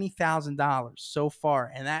 generated $20,000 so far.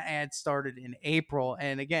 And that ad started in April.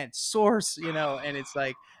 And again, source, and it's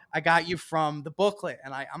like I got you from the booklet,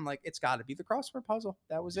 and I'm like, it's got to be the crossword puzzle.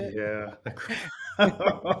 That was it. Yeah.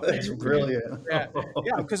 That's brilliant. Yeah,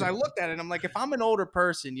 yeah, because I looked at it, I'm like, if I'm an older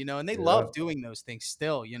person, and they Yeah. love doing those things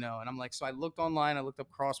still, and I'm like, so I looked online, I looked up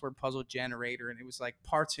crossword puzzle generator, and it was like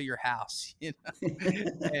parts of your house, and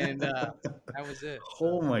that was it. So,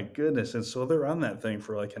 Oh my goodness. And so they're on that thing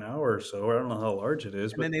for like an hour or so. I don't know how large it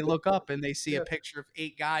is, and then but they look up and they see a yeah, picture of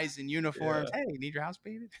 8 guys in uniforms. yeah, Hey, need your house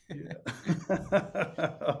painted? yeah.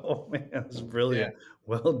 Oh man, that's Yeah, brilliant.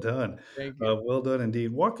 Well done. thank you. Well done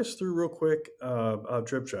indeed. Walk us through real quick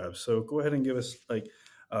Drip Jobs. So go ahead and give us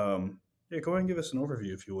yeah, go ahead and give us an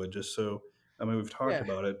overview if you would, just so I mean we've talked Yeah.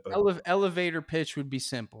 about it, but Elevator pitch would be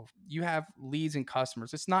simple. You have leads and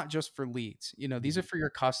customers. It's not just for leads. These are for your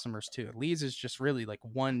customers too. Leads is just really like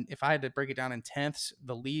one. If I had to break it down in tenths,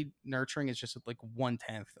 the lead nurturing is just like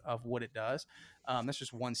 1/10 of what it does. That's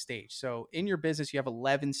just one stage. So in your business, you have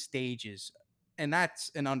 11 stages. And that's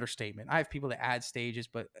an understatement. I have people that add stages,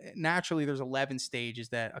 but naturally there's 11 stages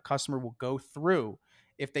that a customer will go through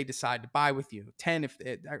if they decide to buy with you. 10,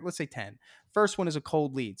 let's say 10. First one is a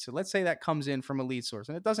cold lead. So let's say that comes in from a lead source,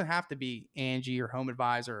 and it doesn't have to be Angie or Home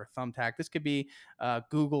Advisor or Thumbtack. This could be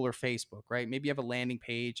Google or Facebook, right? Maybe you have a landing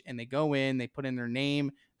page and they go in, they put in their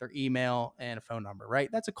name, their email, and a phone number, right?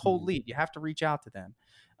 That's a cold lead. You have to reach out to them.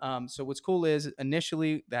 So what's cool is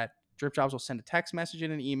initially that DripJobs will send a text message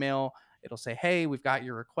and an email. It'll say, hey, we've got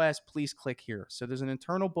your request. Please click here. So there's an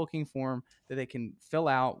internal booking form that they can fill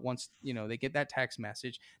out once they get that text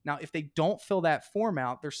message. Now, if they don't fill that form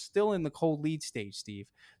out, they're still in the cold lead stage, Steve.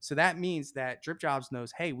 So that means that DripJobs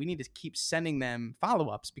knows, hey, we need to keep sending them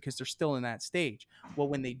follow-ups because they're still in that stage. Well,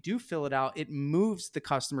 when they do fill it out, it moves the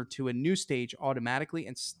customer to a new stage automatically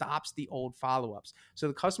and stops the old follow-ups. So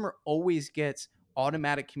the customer always gets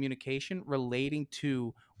automatic communication relating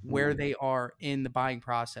to where they are in the buying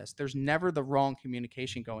process. There's never the wrong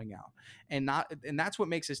communication going out. And that's what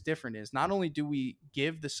makes us different is not only do we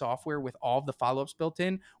give the software with all of the follow-ups built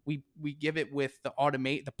in, we give it with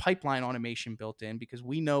the pipeline automation built in because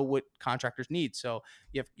we know what contractors need. So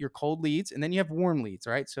you have your cold leads and then you have warm leads,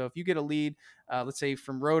 right? So if you get a lead, let's say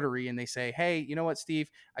from Rotary, and they say, hey, you know what, Steve,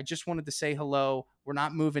 I just wanted to say hello. We're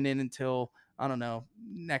not moving in until, I don't know,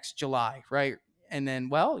 next July, right? And then,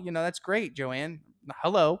 well, that's great, Joanne.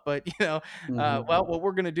 Hello, but well, what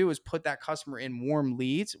we're going to do is put that customer in warm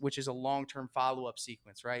leads, which is a long-term follow-up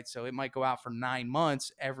sequence, right? So it might go out for 9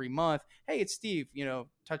 months every month. Hey, it's Steve,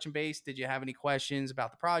 touching base. Did you have any questions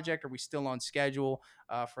about the project? Are we still on schedule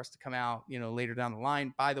for us to come out, later down the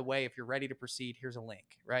line? By the way, if you're ready to proceed, here's a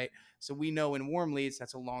link, right? So we know in warm leads,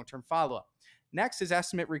 that's a long-term follow-up. Next is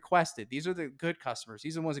estimate requested. These are the good customers.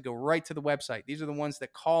 These are the ones that go right to the website. These are the ones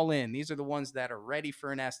that call in. These are the ones that are ready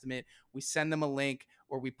for an estimate. We send them a link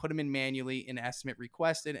or we put them in manually in estimate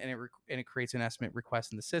requested, and it creates an estimate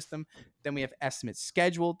request in the system. Then we have estimate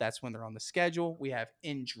scheduled. That's when they're on the schedule. We have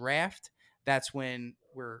in draft. That's when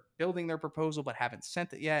we're building their proposal but haven't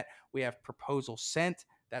sent it yet. We have proposal sent.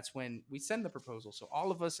 That's when we send the proposal. So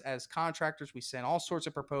all of us as contractors, we send all sorts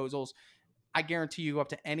of proposals. I guarantee you go up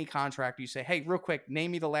to any contractor, you say, hey, real quick,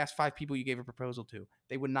 name me the last 5 people you gave a proposal to.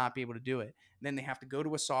 They would not be able to do it. And then they have to go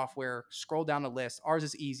to a software, scroll down the list. Ours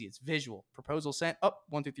is easy. It's visual. Proposal sent,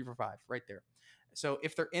 1, 2, 3, 4, 5, right there. So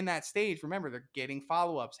if they're in that stage, remember, they're getting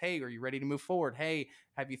follow-ups. Hey, are you ready to move forward? Hey,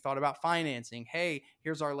 have you thought about financing? Hey,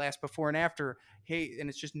 here's our last before and after. Hey, and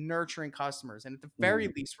it's just nurturing customers. And at the very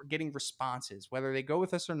least, we're getting responses. Whether they go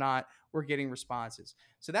with us or not, we're getting responses.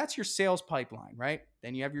 So that's your sales pipeline, right?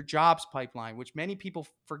 Then you have your jobs pipeline, which many people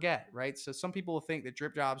forget, right? So some people will think that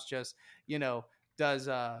DripJobs just, does,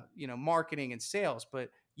 marketing and sales, but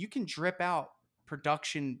you can drip out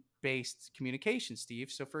production-based communication,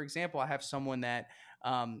 Steve. So for example, I have someone that,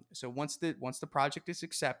 so once the project is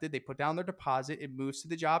accepted, they put down their deposit, it moves to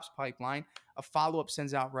the jobs pipeline, a follow-up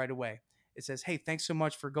sends out right away. It says, hey, thanks so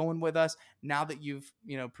much for going with us. Now that you've,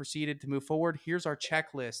 proceeded to move forward, here's our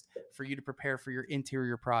checklist for you to prepare for your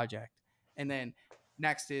interior project. And then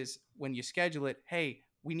next is when you schedule it, hey,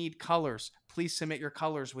 we need colors. Please submit your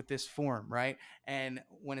colors with this form, right? And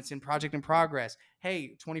when it's in project in progress,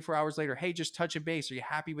 hey, 24 hours later, hey, just touch a base. Are you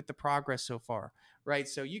happy with the progress so far, right?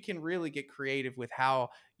 So you can really get creative with how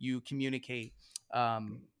you communicate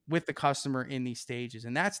with the customer in these stages.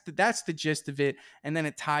 And that's the gist of it. And then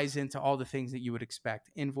it ties into all the things that you would expect: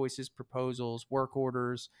 invoices, proposals, work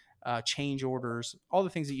orders, change orders, all the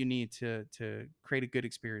things that you need to create a good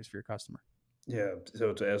experience for your customer. Yeah,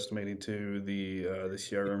 so it's estimating to the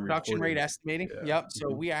CRM Production rate reporting. estimating. Yeah. Yep.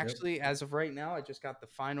 So we actually, as of right now, I just got the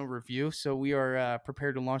final review. So we are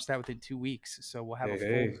prepared to launch that within 2 weeks. So we'll have a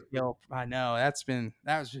full scale. I know that was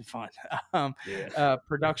been fun.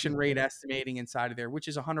 Production rate estimating inside of there, which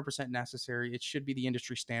is 100% necessary. It should be the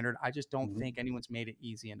industry standard. I just don't think anyone's made it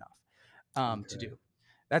easy enough to do.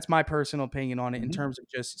 That's my personal opinion on it in terms of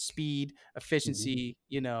just speed, efficiency,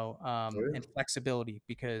 and flexibility,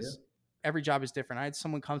 because every job is different. I had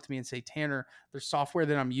someone come to me and say, Tanner, there's software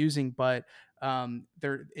that I'm using, but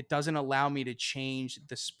it doesn't allow me to change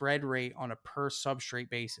the spread rate on a per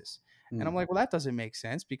substrate basis. And I'm like, well, that doesn't make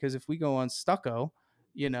sense, because if we go on stucco,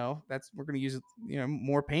 we're going to use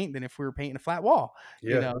more paint than if we were painting a flat wall.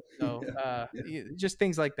 Just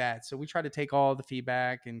things like that. So we try to take all the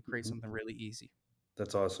feedback and create something really easy.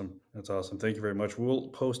 That's awesome. Thank you very much. We'll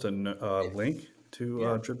post a link to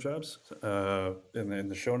DripJobs in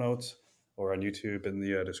the show notes or on YouTube in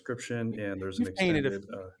the description. And there's an extended.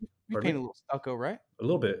 You painted a little stucco, right? A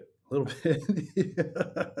little bit.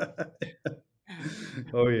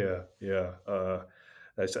 Oh yeah.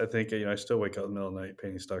 I think I still wake up in the middle of the night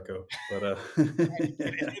painting stucco. But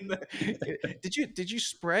did you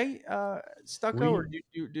spray stucco or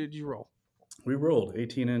did you roll? We rolled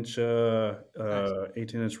 18-inch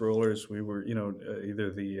rollers. We were,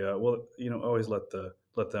 either the always let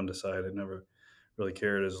them decide. I never really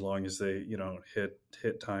cared, as long as they,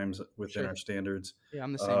 hit times within our standards. Yeah,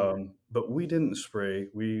 I'm the same. But we didn't spray.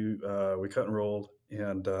 We cut and rolled,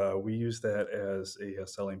 and we use that as a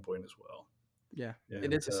selling point as well. Yeah,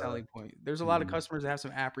 it is a selling point. There's a lot of customers that have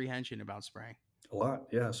some apprehension about spraying. A lot,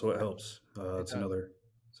 yeah. So it helps. It's another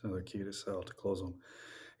key to sell, to close them.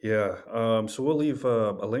 Yeah. So we'll leave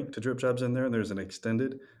a link to DripJobs in there, and there's an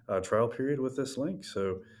extended trial period with this link.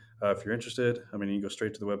 So if you're interested, you can go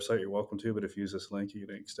straight to the website. You're welcome to, but if you use this link, you get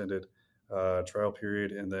an extended trial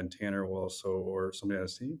period, and then Tanner will also, or somebody on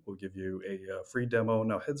his team, will give you a free demo.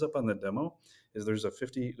 Now, heads up on the demo is there's a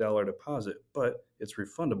 $50 deposit, but it's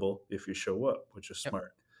refundable if you show up, which is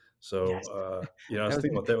smart. So, I was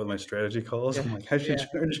thinking about that with my strategy calls. I'm like, I should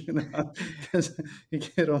charge you now, because you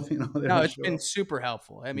get them, No, it's been super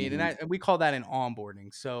helpful. I mean, and we call that an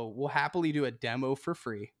onboarding. So we'll happily do a demo for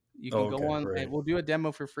free. You can go on and we'll do a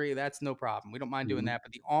demo for free. That's no problem. We don't mind doing that.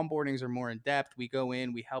 But the onboardings are more in depth. We go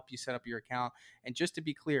in, we help you set up your account. And just to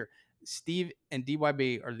be clear, Steve and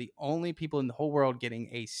DYB are the only people in the whole world getting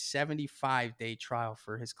a 75-day trial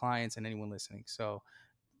for his clients and anyone listening. So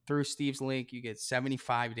through Steve's link, you get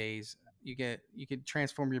 75 days. You can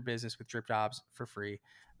transform your business with DripJobs for free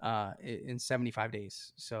in 75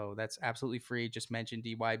 days. So that's absolutely free. Just mention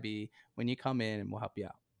DYB when you come in, and we'll help you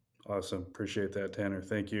out. Awesome. Appreciate that, Tanner.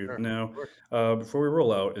 Thank you. Sure. Now, before we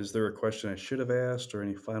roll out, is there a question I should have asked, or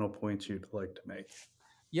any final points you'd like to make?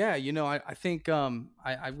 Yeah, I think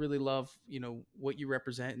I really love what you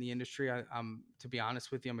represent in the industry. I'm to be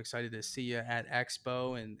honest with you, I'm excited to see you at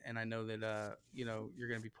Expo, and I know that you're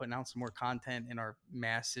going to be putting out some more content in our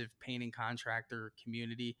massive painting contractor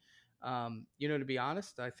community. To be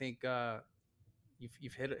honest, I think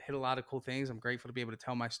you've hit a lot of cool things. I'm grateful to be able to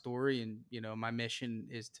tell my story, and my mission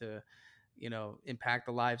is to impact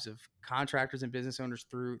the lives of contractors and business owners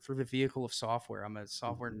through the vehicle of software. I'm a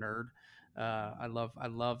software nerd. I love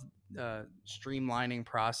streamlining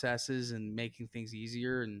processes and making things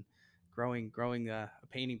easier, and growing a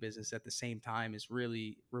painting business at the same time is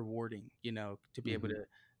really rewarding, to be able to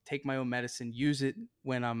take my own medicine, use it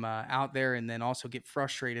when I'm out there, and then also get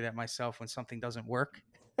frustrated at myself when something doesn't work.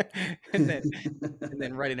 and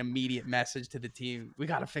then write an immediate message to the team. We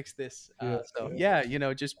got to fix this.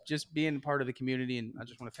 Just being part of the community. And I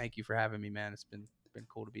just want to thank you for having me, man. It's been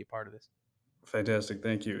cool to be a part of this. Fantastic.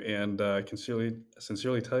 Thank you. And I can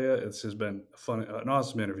sincerely tell you, this has been an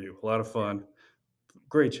awesome interview. A lot of fun.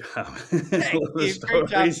 Great job. Great job.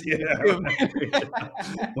 Yeah.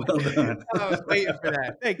 Well done. I was waiting for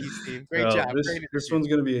that. Thank you, Steve. Great job. This one's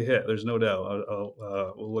going to be a hit. There's no doubt.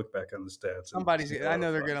 We'll look back on the stats. I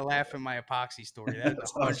know they're going to laugh at my epoxy story.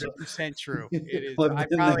 That's 100% true. It is. I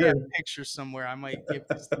probably have pictures somewhere I might give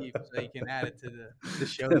to Steve so he can add it to the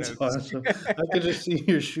show notes. Awesome. I could just see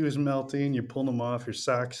your shoes melting. You pull them off. Your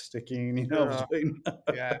socks sticking.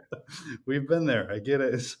 Yeah. We've been there. I get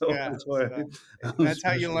it. So that's why. That's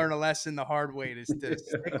That's how you learn a lesson the hard way, is to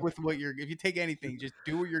stick with what if you take anything, just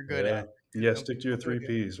do what you're good at. Yeah, stick to your 3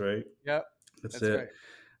 Ps, right? Yep. That's it. Right.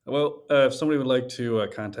 Well, if somebody would like to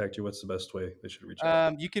contact you, what's the best way they should reach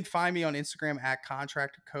out? You can find me on Instagram at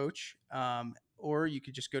Contractor Coach, or you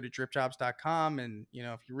could just go to DripJobs.com, and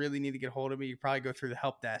if you really need to get a hold of me, you probably go through the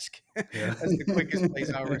help desk. Yeah. That's the quickest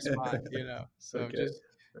place I'll respond. So Okay.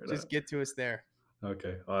 just get to us there.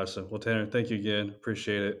 Okay, awesome. Well, Tanner, thank you again.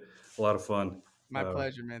 Appreciate it. A lot of fun. My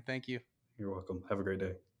pleasure, man. Thank you. You're welcome. Have a great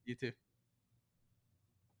day. You too.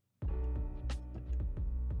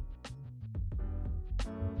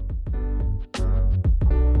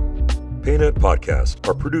 PaintNet podcasts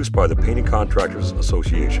are produced by the Painting Contractors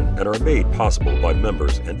Association and are made possible by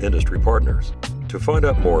members and industry partners. To find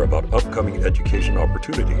out more about upcoming education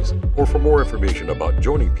opportunities or for more information about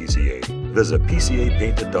joining PCA, visit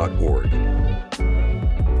pcapainted.org.